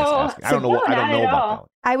don't mind us asking? I don't know about that.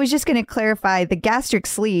 I was just going to clarify, the gastric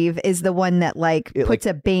sleeve is the one that puts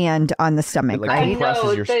a band on the stomach, right?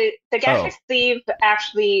 No, the gastric sleeve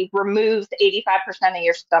actually removes 85% of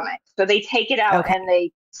your stomach. So they take it out and they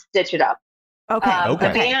stitch it up. Okay. The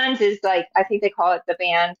band is I think they call it the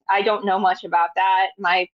band. I don't know much about that.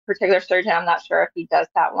 My particular surgeon, I'm not sure if he does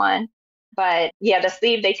that one. But yeah, the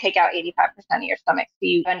sleeve, they take out 85% of your stomach. So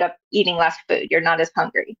you end up eating less food. You're not as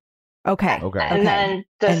hungry. Okay. And then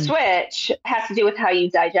the switch has to do with how you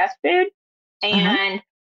digest food. And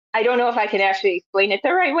I don't know if I can actually explain it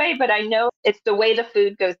the right way, but I know it's the way the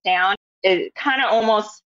food goes down. It kind of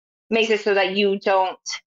almost makes it so that you don't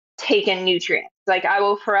take in nutrients. Like I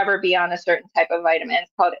will forever be on a certain type of vitamin.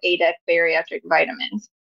 It's called ADEC bariatric vitamins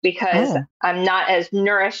because I'm not as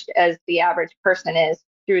nourished as the average person is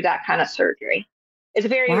through that kind of surgery. It's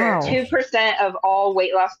very rare. 2% of all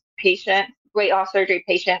weight loss surgery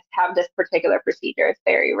patients have this particular procedure. It's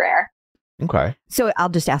very rare. Okay. So I'll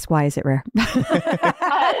just ask, why is it rare?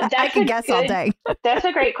 I can guess all day. That's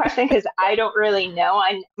a great question because I don't really know.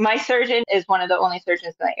 My surgeon is one of the only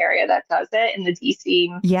surgeons in the area that does it in the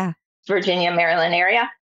DC, Virginia, Maryland area.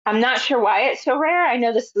 I'm not sure why it's so rare. I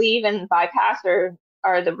know the sleeve and bypass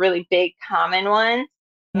are the really big common ones.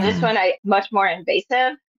 This one much more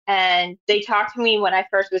invasive. And they talked to me when I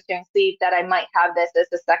first was doing sleeve that I might have this as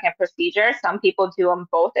a second procedure. Some people do them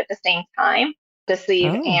both at the same time, the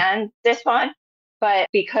sleeve and this one. But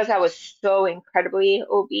because I was so incredibly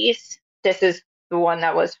obese, this is the one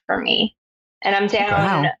that was for me. And I'm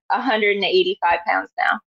down 185 pounds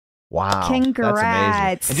now. Wow. Congrats. That's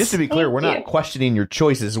amazing. And just to be clear, we're not questioning your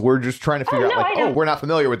choices. We're just trying to figure out we're not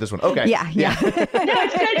familiar with this one. Okay. Yeah. No,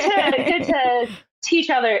 it's good to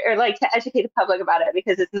teach other or like to educate the public about it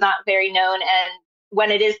because it's not very known. And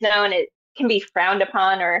when it is known, it can be frowned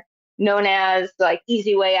upon or known as like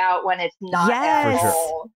easy way out when it's not at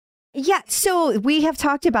all. Yeah, so we have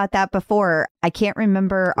talked about that before. I can't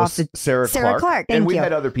remember Sarah Clark. And we've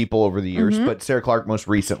had other people over the years, but Sarah Clark most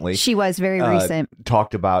recently. She was very recent.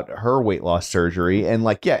 Talked about her weight loss surgery. And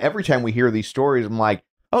every time we hear these stories, I'm like,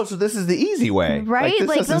 oh, so this is the easy way. Right?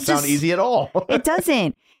 This doesn't sound easy at all. It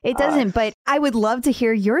doesn't. It doesn't. But I would love to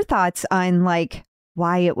hear your thoughts on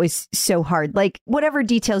why it was so hard. Whatever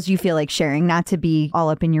details you feel like sharing, not to be all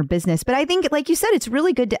up in your business. But I think, like you said, it's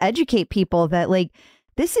really good to educate people that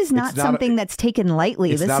this is not something that's taken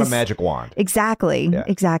lightly. It's not a magic wand. Exactly. Yeah.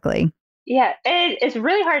 Exactly. Yeah. It's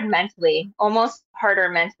really hard mentally, almost harder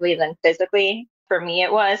mentally than physically. For me,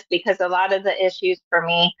 it was because a lot of the issues for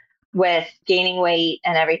me with gaining weight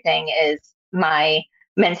and everything is my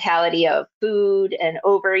mentality of food and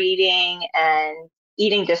overeating and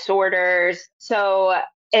eating disorders. So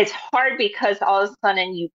it's hard because all of a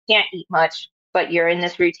sudden you can't eat much, but you're in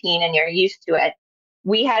this routine and you're used to it.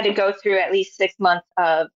 We had to go through at least 6 months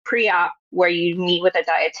of pre-op where you meet with a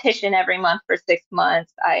dietitian every month for 6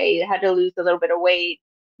 months. I had to lose a little bit of weight,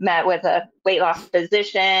 met with a weight loss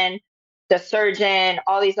physician, the surgeon,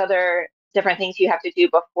 all these other different things you have to do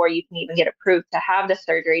before you can even get approved to have the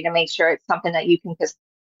surgery to make sure it's something that you can just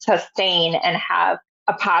sustain and have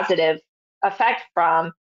a positive effect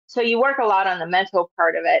from. So you work a lot on the mental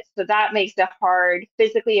part of it. So that makes it hard.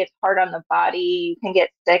 Physically, it's hard on the body. You can get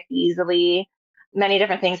sick easily. Many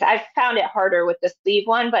different things. I've found it harder with the sleeve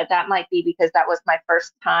one, but that might be because that was my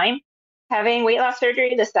first time having weight loss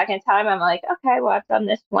surgery. The second time, I'm like, okay, well, I've done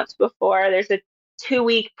this once before. There's a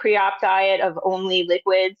 2-week pre-op diet of only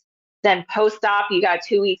liquids. Then post-op, you got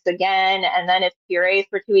 2 weeks again, and then it's purees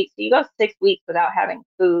for 2 weeks. So you go 6 weeks without having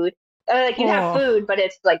food. You have food, but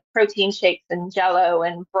it's like protein shakes and Jello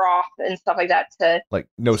and broth and stuff like that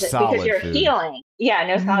no solid because you're food. Healing. Yeah,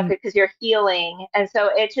 no solid food because you're healing, and so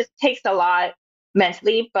it just takes a lot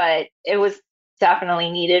mentally, but it was definitely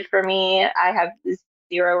needed for me. I have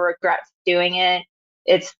 0 regrets doing it.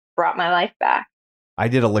 It's brought my life back. I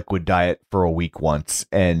did a liquid diet for a week once,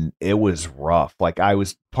 and it was rough. I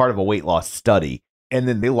was part of a weight loss study, and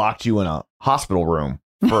then they locked you in a hospital room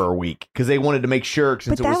for a week because they wanted to make sure,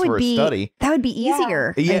 since it was for a study. That would be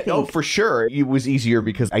easier. Yeah, oh, for sure. It was easier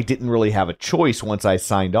because I didn't really have a choice once I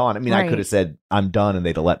signed on. I mean, I could have said, I'm done, and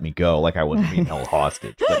they'd have let me go. I wasn't being held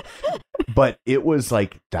hostage. But it was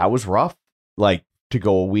that was rough, to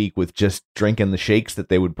go a week with just drinking the shakes that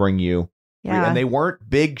they would bring you. Yeah. And they weren't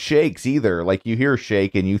big shakes either. You hear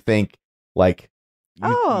shake and you think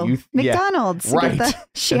McDonald's. Right. The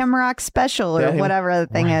Shamrock Special or whatever the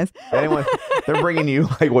thing is. Anyway, they're bringing you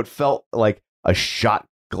what felt like a shot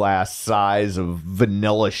glass size of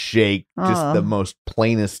vanilla shake. Just the most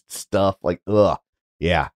plainest stuff. Ugh.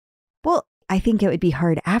 Yeah. Well, I think it would be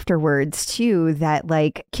hard afterwards too, that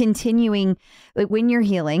continuing when you're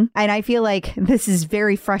healing. And I feel like this is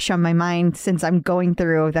very fresh on my mind since I'm going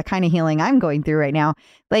through the kind of healing I'm going through right now.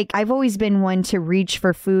 I've always been one to reach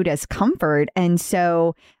for food as comfort. And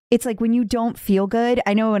so it's when you don't feel good.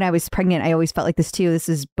 I know when I was pregnant, I always felt like this too. This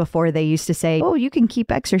is before they used to say, oh, you can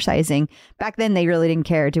keep exercising. Back then, they really didn't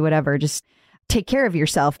care. Do whatever. Just take care of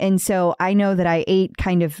yourself. And so I know that I ate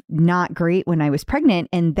kind of not great when I was pregnant.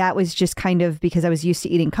 And that was just kind of because I was used to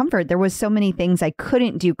eating comfort. There was so many things I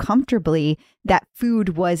couldn't do comfortably that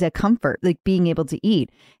food was a comfort, being able to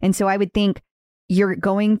eat. And so I would think, you're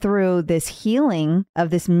going through this healing of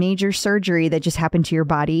this major surgery that just happened to your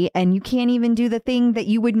body, and you can't even do the thing that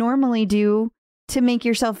you would normally do to make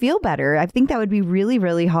yourself feel better. I think that would be really,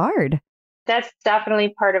 really hard. That's definitely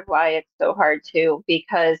part of why it's so hard too,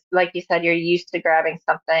 because like you said, you're used to grabbing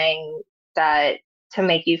something that to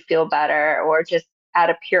make you feel better, or just out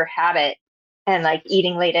of pure habit, and like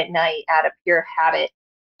eating late at night out of pure habit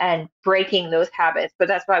and breaking those habits. But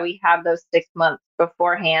that's why we have those 6 months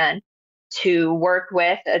beforehand to work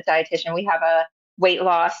with a dietitian. We have a weight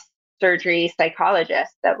loss surgery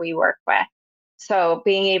psychologist that we work with. So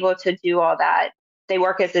being able to do all that, they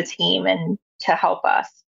work as a team and to help us.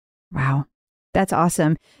 Wow. That's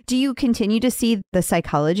awesome. Do you continue to see the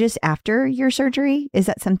psychologist after your surgery? Is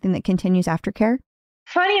that something that continues after care?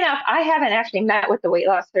 Funny enough, I haven't actually met with the weight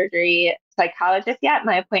loss surgery psychologist yet.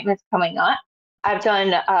 My appointment's coming up. I've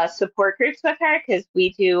done support groups with her because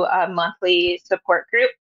we do a monthly support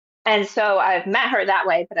group. And so I've met her that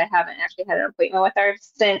way, but I haven't actually had an appointment with her,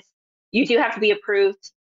 since you do have to be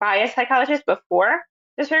approved by a psychologist before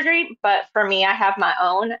the surgery. But for me, I have my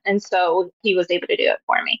own. And so he was able to do it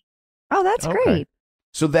for me. Oh, that's great.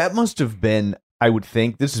 So that must have been, I would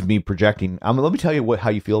think, this is me projecting. Let me tell you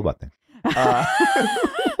how you feel about that.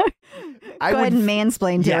 Go ahead and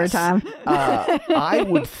mansplain to her, Tom. I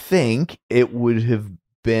would think it would have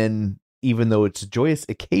been, even though it's a joyous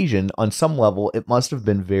occasion, on some level, it must have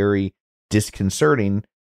been very disconcerting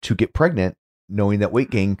to get pregnant, knowing that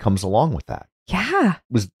weight gain comes along with that. Yeah.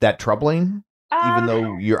 Was that troubling, even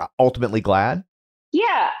though you're ultimately glad?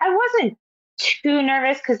 Yeah, I wasn't too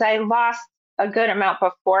nervous because I lost a good amount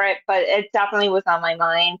before it, but it definitely was on my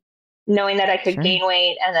mind, knowing that I could gain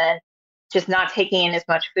weight and then just not taking in as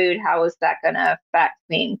much food. How was that going to affect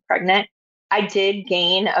being pregnant? I did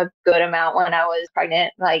gain a good amount when I was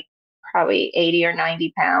pregnant, like probably 80 or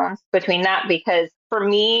 90 pounds between that, because for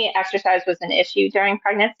me, exercise was an issue during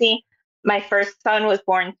pregnancy. My first son was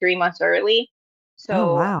born 3 months early.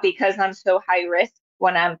 So because I'm so high risk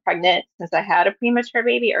when I'm pregnant, since I had a premature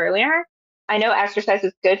baby earlier, I know exercise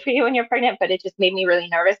is good for you when you're pregnant, but it just made me really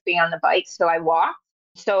nervous being on the bike. So I walked.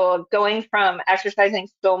 So going from exercising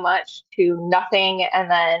so much to nothing,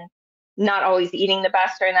 and then not always eating the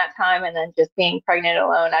best during that time, and then just being pregnant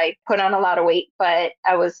alone, I put on a lot of weight, but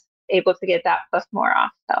I was able to get that plus more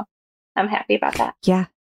off. So I'm happy about that. Yeah.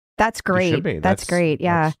 That's great. That's great.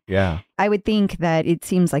 Yeah. Yeah. I would think that it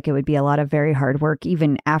seems like it would be a lot of very hard work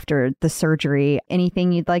even after the surgery.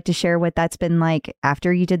 Anything you'd like to share what that's been like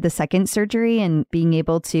after you did the second surgery and being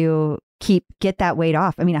able to get that weight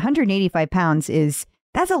off? I mean, 185 pounds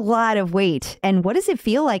that's a lot of weight. And what does it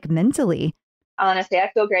feel like mentally? Honestly,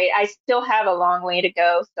 I feel great. I still have a long way to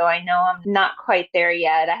go. So I know I'm not quite there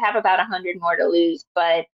yet. I have about 100 more to lose,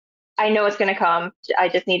 but I know it's going to come. I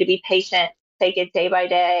just need to be patient, take it day by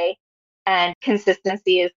day. And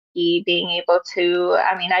consistency is key. Being able to,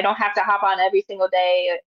 I don't have to hop on every single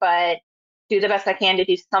day, but do the best I can to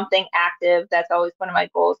do something active. That's always one of my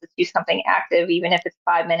goals, is do something active, even if it's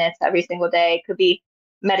 5 minutes every single day. It could be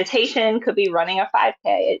meditation, could be running a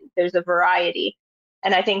 5K. There's a variety.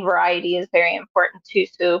 And I think variety is very important too.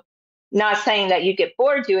 So not saying that you get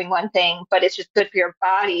bored doing one thing, but it's just good for your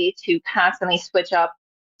body to constantly switch up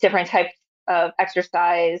different types of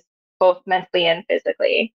exercise, both mentally and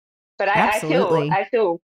physically. But I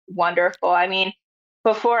feel wonderful. I mean,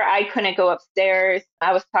 before I couldn't go upstairs.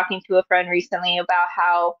 I was talking to a friend recently about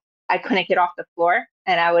how I couldn't get off the floor,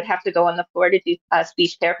 and I would have to go on the floor to do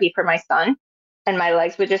speech therapy for my son. And my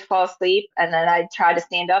legs would just fall asleep. And then I'd try to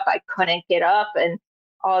stand up. I couldn't get up. And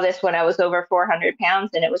all this when I was over 400 pounds.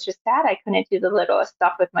 And it was just sad. I couldn't do the littlest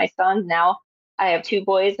stuff with my son. Now I have 2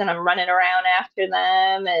 boys and I'm running around after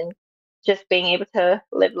them and just being able to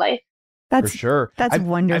live life. For sure. That's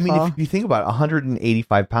wonderful. I mean, if you think about it,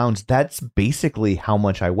 185 pounds, that's basically how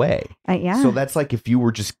much I weigh. Yeah. So that's like if you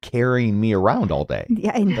were just carrying me around all day.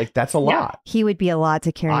 Yeah. Like that's a lot. He would be a lot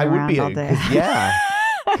to carry around all day. Yeah.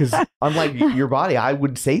 Because unlike your body, I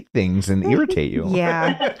would say things and irritate you.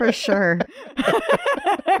 Yeah, for sure.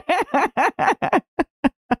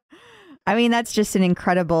 I mean, that's just an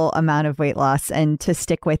incredible amount of weight loss, and to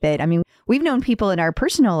stick with it. I mean, we've known people in our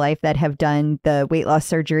personal life that have done the weight loss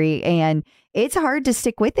surgery, and it's hard to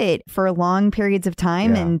stick with it for long periods of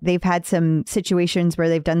time. Yeah. And they've had some situations where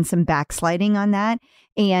they've done some backsliding on that.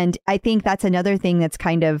 And I think that's another thing that's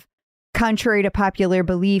kind of contrary to popular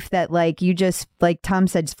belief, that like you just, like Tom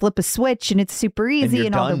said, just flip a switch and it's super easy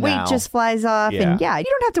and all the weight just flies off. Yeah. And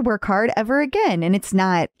you don't have to work hard ever again. And it's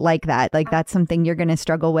not like that. Like that's something you're going to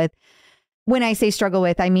struggle with. When I say struggle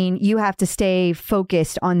with, I mean, you have to stay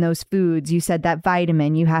focused on those foods. You said that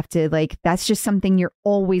vitamin, you have to that's just something you're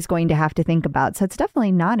always going to have to think about. So it's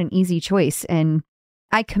definitely not an easy choice. And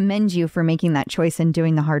I commend you for making that choice and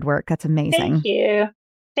doing the hard work. That's amazing. Thank you.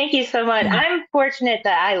 Thank you so much. I'm fortunate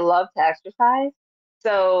that I love to exercise.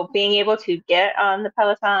 So being able to get on the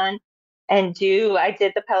Peloton and I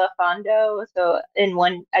did the Pelofondo. So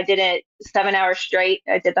I did it 7 hours straight.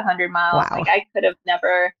 I did the 100 miles. Wow. I could have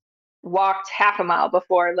never walked half a mile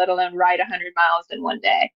before, let alone ride 100 miles in one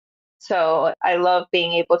day. So I love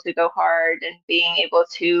being able to go hard and being able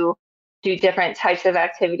to do different types of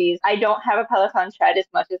activities. I don't have a Peloton tread as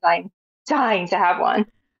much as I'm dying to have one,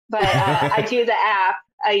 but I do the app.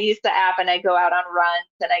 I use the app and I go out on runs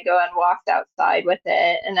and I go on walks outside with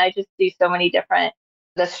it. And I just do so many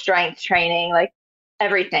the strength training,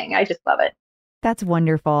 everything. I just love it. That's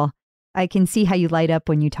wonderful. I can see how you light up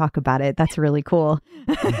when you talk about it. That's really cool.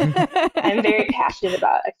 I'm very passionate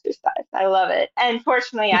about exercise. I love it. And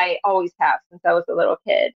fortunately, I always have since I was a little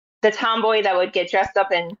kid. The tomboy that would get dressed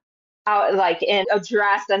up in a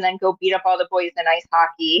dress and then go beat up all the boys in ice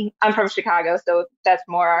hockey. I'm from Chicago, so that's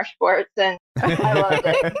more our sports, and I love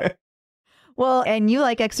it. Well, and you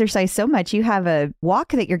like exercise so much. You have a walk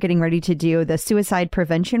that you're getting ready to do, the suicide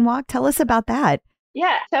prevention walk. Tell us about that.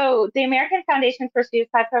 Yeah. So the American Foundation for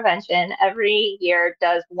Suicide Prevention every year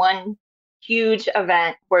does one huge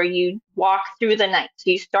event where you walk through the night.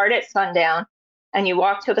 So you start at sundown and you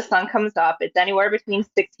walk till the sun comes up. It's anywhere between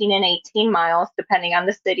 16 and 18 miles, depending on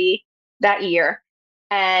the city that year.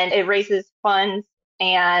 And it raises funds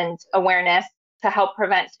and awareness to help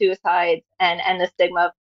prevent suicides and end the stigma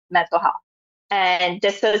of mental health. And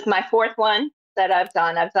this is my fourth one that I've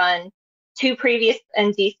done. I've done 2 previous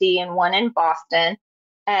in DC and 1 in Boston.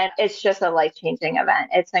 And it's just a life-changing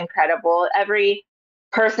event. It's incredible. Every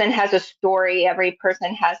person has a story. Every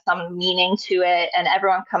person has some meaning to it. And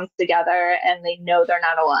everyone comes together and they know they're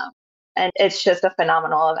not alone. And it's just a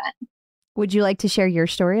phenomenal event. Would you like to share your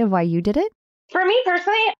story of why you did it? For me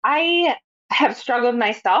personally, I have struggled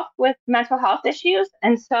myself with mental health issues.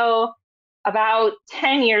 And so about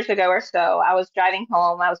 10 years ago or so, I was driving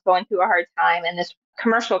home. I was going through a hard time and this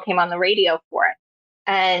commercial came on the radio for it.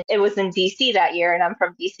 And it was in DC that year and I'm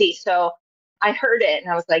from DC. So I heard it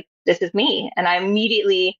and I was like, this is me. And I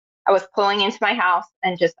was pulling into my house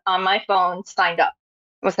and just on my phone signed up.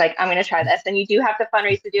 I was like, I'm going to try this. And you do have to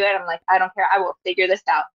fundraise to do it. I'm like, I don't care. I will figure this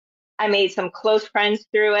out. I made some close friends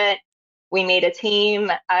through it. We made a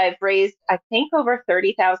team. I've raised, I think, over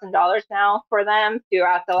 $30,000 now for them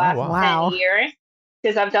throughout the last 10 years.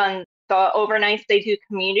 Because I've done the overnights. They do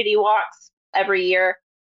community walks every year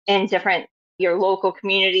in your local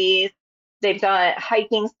communities. They've done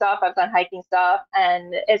hiking stuff. I've done hiking stuff.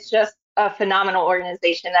 And it's just a phenomenal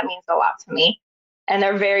organization that means a lot to me. And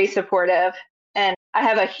they're very supportive. And I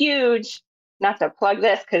have a huge, not to plug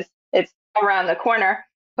this because it's around the corner,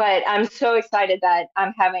 but I'm so excited that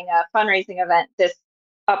I'm having a fundraising event this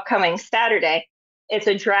upcoming Saturday. It's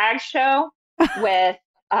a drag show with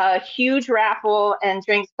a huge raffle and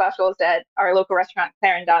drink specials at our local restaurant,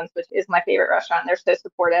 Clarendon's, which is my favorite restaurant. They're so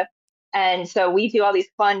supportive. And so we do all these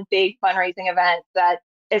fun, big fundraising events that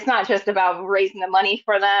it's not just about raising the money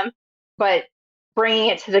for them, but bringing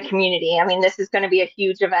it to the community. I mean, this is going to be a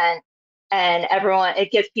huge event and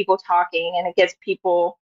it gets people talking and it gets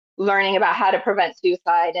people learning about how to prevent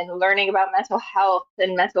suicide and learning about mental health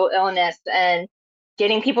and mental illness and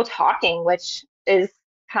getting people talking, which is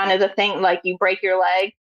kind of the thing. Like you break your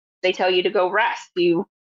leg, they tell you to go rest. You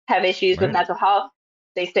have issues with mental health,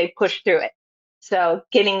 they say push through it. So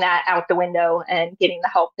getting that out the window and getting the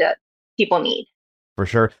help that people need. For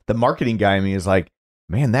sure. The marketing guy in me is like,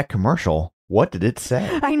 man, that commercial, what did it say?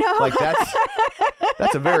 I know. Like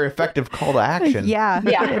that's a very effective call to action. Yeah,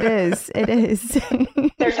 it is. It is.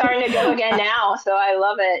 They're starting to go again now. So I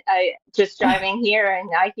love it. I just driving here and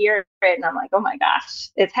I hear it and I'm like, oh my gosh,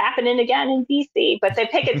 it's happening again in DC. But they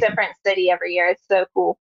pick a different city every year. It's so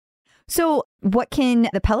cool. So what can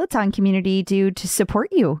the Peloton community do to support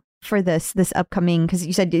you for this upcoming, because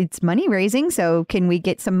you said it's money raising, so can we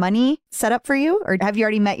get some money set up for you, or have you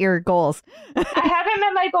already met your goals? I haven't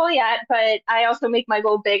met my goal yet, but I also make my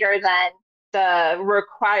goal bigger than the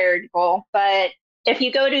required goal. But if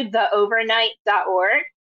you go to theovernight.org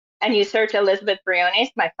and you search Elizabeth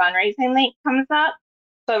Briones, my fundraising link comes up.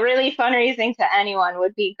 So really fundraising to anyone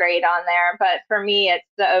would be great on there. But for me, it's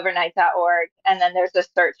theovernight.org. And then there's a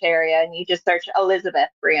search area and you just search Elizabeth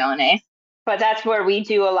Briones. But that's where we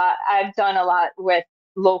do a lot. I've done a lot with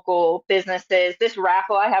local businesses. This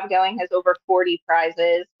raffle I have going has over 40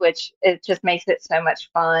 prizes, which it just makes it so much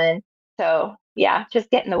fun. So yeah, just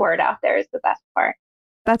getting the word out there is the best part.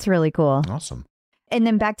 That's really cool. Awesome. And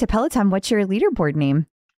then back to Peloton, what's your leaderboard name?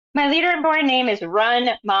 My leaderboard name is Run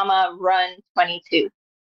Mama Run 22.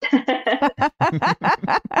 I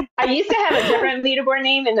used to have a different leaderboard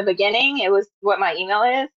name in the beginning. It was what my email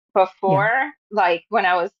is before, like when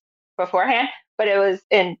I was beforehand, but it was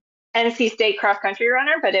in NC State cross country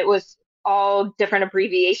runner, but it was all different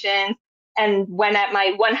abbreviations. And when at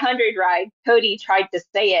my 100 ride, Cody tried to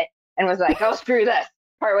say it and was like, oh, screw this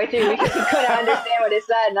partway through because he couldn't understand what it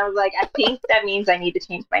said. And I was like, I think that means I need to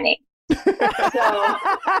change my name. So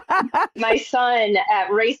my son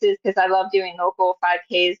at races, because I love doing local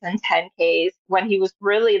 5Ks and 10Ks, when he was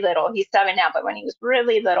really little, he's 7 now, but when he was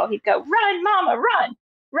really little, he'd go, run, mama, run,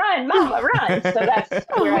 run, mama, run. So that's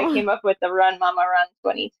where I came up with the Run, Mama, Run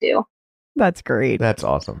 22. That's great. That's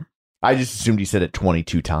awesome. I just assumed he said it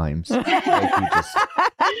 22 times. Like he just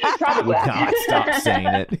Probably would not stop saying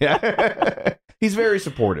it. Yeah. He's very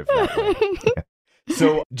supportive. Yeah.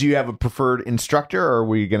 So do you have a preferred instructor, or are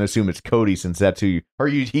we going to assume it's Cody since that's who you, or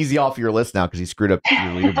he's off your list now because he screwed up your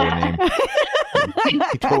leaderboard name?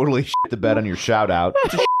 He totally shit the bed on your shout out.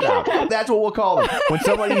 It's a shit out. That's what we'll call them. When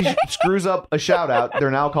somebody screws up a shout out,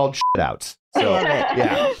 they're now called shit outs. So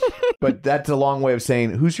yeah, but that's a long way of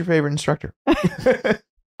saying, who's your favorite instructor?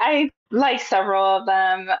 I like several of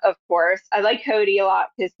them, of course. I like Cody a lot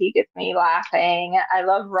because he gets me laughing. I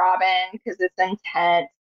love Robin because it's intense.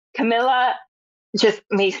 Camilla just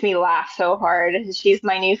makes me laugh so hard. She's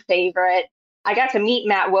my new favorite. I got to meet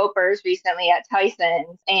Matt Wopers recently at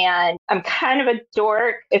Tyson's, and I'm kind of a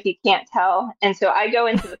dork if you can't tell. And so I go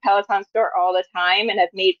into the Peloton store all the time, and I've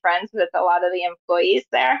made friends with a lot of the employees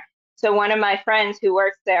there. So one of my friends who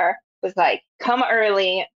works there was like, come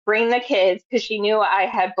early, bring the kids, because she knew I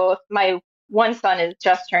had both. My one son is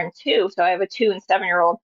just turned 2, so I have a 2 and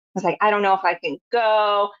 7-year-old. I was like, I don't know if I can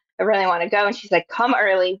go. I really want to go. And she's like, come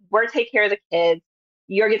early. We'll take care of the kids.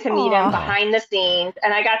 You'll get to meet him behind the scenes.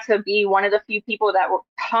 And I got to be one of the few people that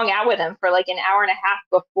hung out with him for like an hour and a half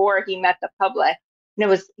before he met the public. And he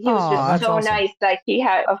was just so nice that he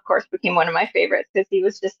had, of course, became one of my favorites because he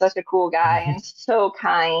was just such a cool guy and so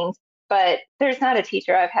kind. But there's not a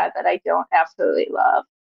teacher I've had that I don't absolutely love.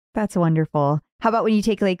 That's wonderful. How about when you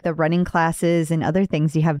take like the running classes and other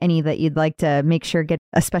things? Do you have any that you'd like to make sure get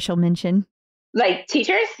a special mention? Like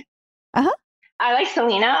teachers? Uh-huh. I like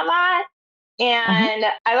Selena a lot. And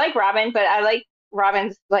I like Robin, but I like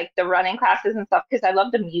Robin's like the running classes and stuff because I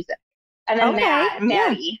love the music. And then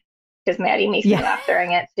Maddie, because Maddie makes me laugh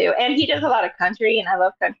during it too. And he does a lot of country, and I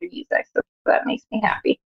love country music, so that makes me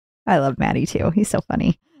happy. I love Maddie too. He's so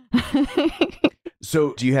funny.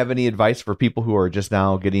 So do you have any advice for people who are just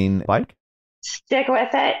now getting a bike? Stick with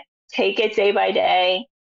it. Take it day by day.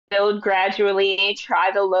 Build gradually,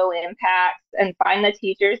 try the low impacts, and find the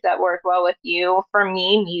teachers that work well with you. For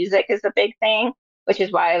me, music is a big thing, which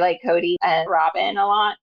is why I like Cody and Robin a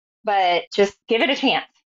lot. But just give it a chance.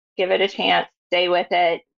 Give it a chance. Stay with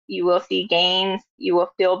it. You will see gains. You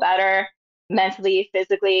will feel better mentally,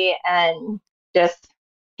 physically, and just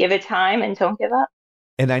give it time and don't give up.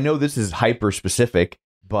 And I know this is hyper specific,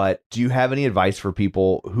 but do you have any advice for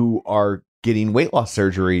people who are getting weight loss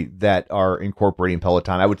surgery that are incorporating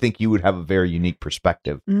Peloton? I would think you would have a very unique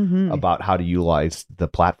perspective about how to utilize the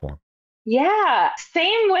platform. Yeah,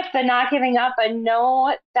 same with the not giving up, and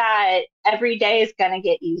know that every day is going to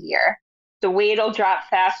get easier. The weight will drop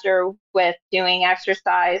faster with doing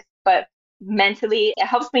exercise, but mentally it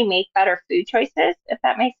helps me make better food choices, if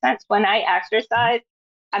that makes sense. When I exercise,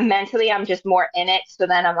 I'm just more in it. So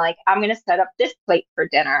then I'm like, I'm going to set up this plate for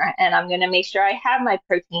dinner, and I'm going to make sure I have my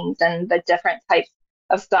proteins and the different types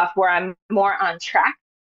of stuff where I'm more on track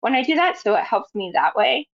when I do that. So it helps me that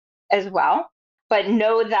way as well. But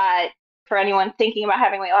know that for anyone thinking about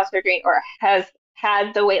having weight loss surgery or has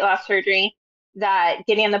had the weight loss surgery, that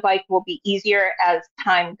getting on the bike will be easier as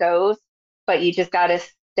time goes, but you just got to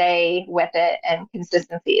stay with it, and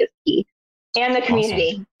consistency is key. And the community.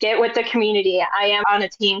 Awesome. Get with the community. I am on a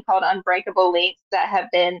team called Unbreakable Links that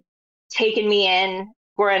have been taking me in.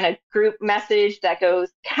 We're in a group message that goes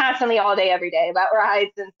constantly all day, every day about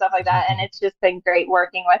rides and stuff like that. And it's just been great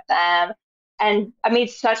working with them. And I made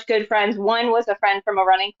such good friends. One was a friend from a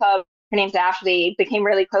running club. Her name's Ashley. Became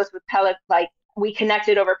really close with Peloton. Like, we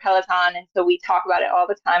connected over Peloton. And so we talk about it all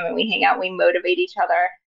the time, and we hang out. We motivate each other.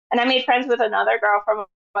 And I made friends with another girl from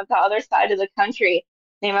the other side of the country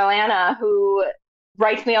named Alana, who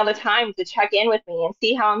writes me all the time to check in with me and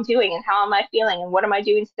see how I'm doing and how am I feeling and what am I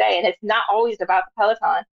doing today. And it's not always about the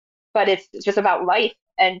Peloton, but it's just about life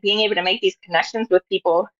and being able to make these connections with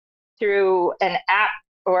people through an app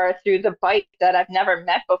or through the bike that I've never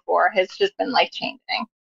met before has just been life-changing.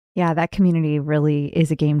 Yeah, that community really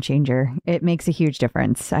is a game changer. It makes a huge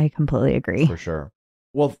difference. I completely agree. For sure.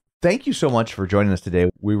 Well, thank you so much for joining us today.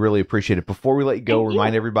 We really appreciate it. Before we let you go,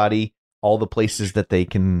 remind everybody all the places that they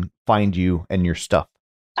can find you and your stuff.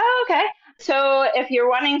 Oh, okay. So if you're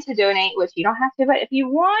wanting to donate, which you don't have to, but if you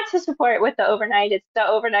want to support with the overnight, it's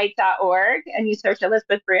theovernight.org and you search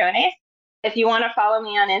Elizabeth Briones. If you want to follow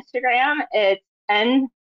me on Instagram, it's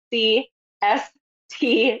NCST,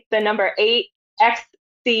 the number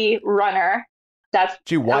 8XC runner. That's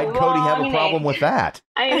Gee, why'd Cody have a problem with that?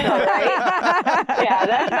 I know, right? Yeah,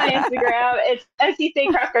 that's my Instagram. It's NC State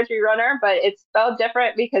Cross Country Runner, but it's spelled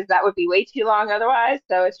different because that would be way too long otherwise.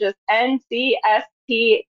 So it's just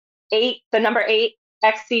NCST 8, the number 8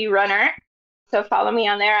 XC Runner. So follow me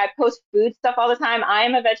on there. I post food stuff all the time. I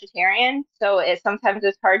am a vegetarian, so sometimes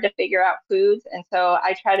it's hard to figure out foods, and so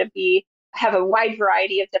I try to have a wide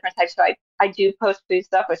variety of different types. So I do post food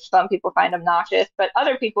stuff, which some people find obnoxious, but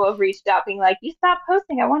other people have reached out being like, you stop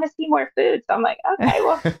posting. I want to see more food. So I'm like, okay,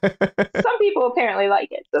 well, some people apparently like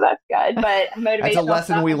it. So that's good. But motivational That's a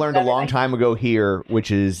lesson we learned a long time ago here,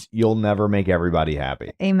 which is you'll never make everybody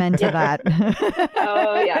happy. Amen to that.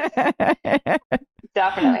 Oh, yes.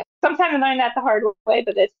 Definitely. Sometimes I learn that the hard way,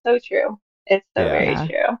 but it's so true. It's so very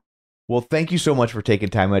true. Well, thank you so much for taking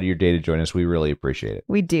time out of your day to join us. We really appreciate it.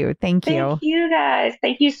 We do. Thank you. Thank you, guys.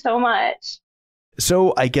 Thank you so much.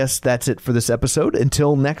 So I guess that's it for this episode.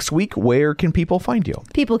 Until next week, where can people find you?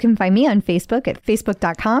 People can find me on Facebook at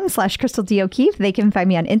facebook.com/Crystal D. O'Keefe. They can find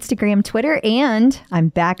me on Instagram, Twitter, and I'm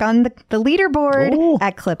back on the leaderboard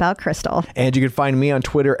at Clip Out Crystal. And you can find me on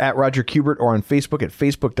Twitter at Roger Kubert or on Facebook at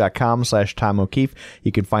facebook.com/Tom O'Keefe.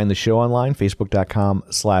 You can find the show online,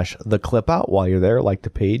 facebook.com/The Clip Out. While you're there, like the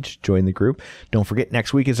page, join the group. Don't forget,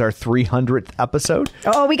 next week is our 300th episode.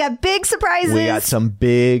 Oh, we got big surprises. We got some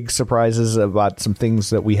big surprises about some things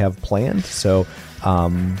that we have planned. So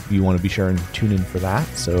you want to be sure and tune in for that.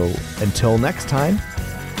 So until next time,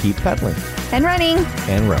 keep pedaling and running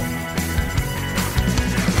and rowing.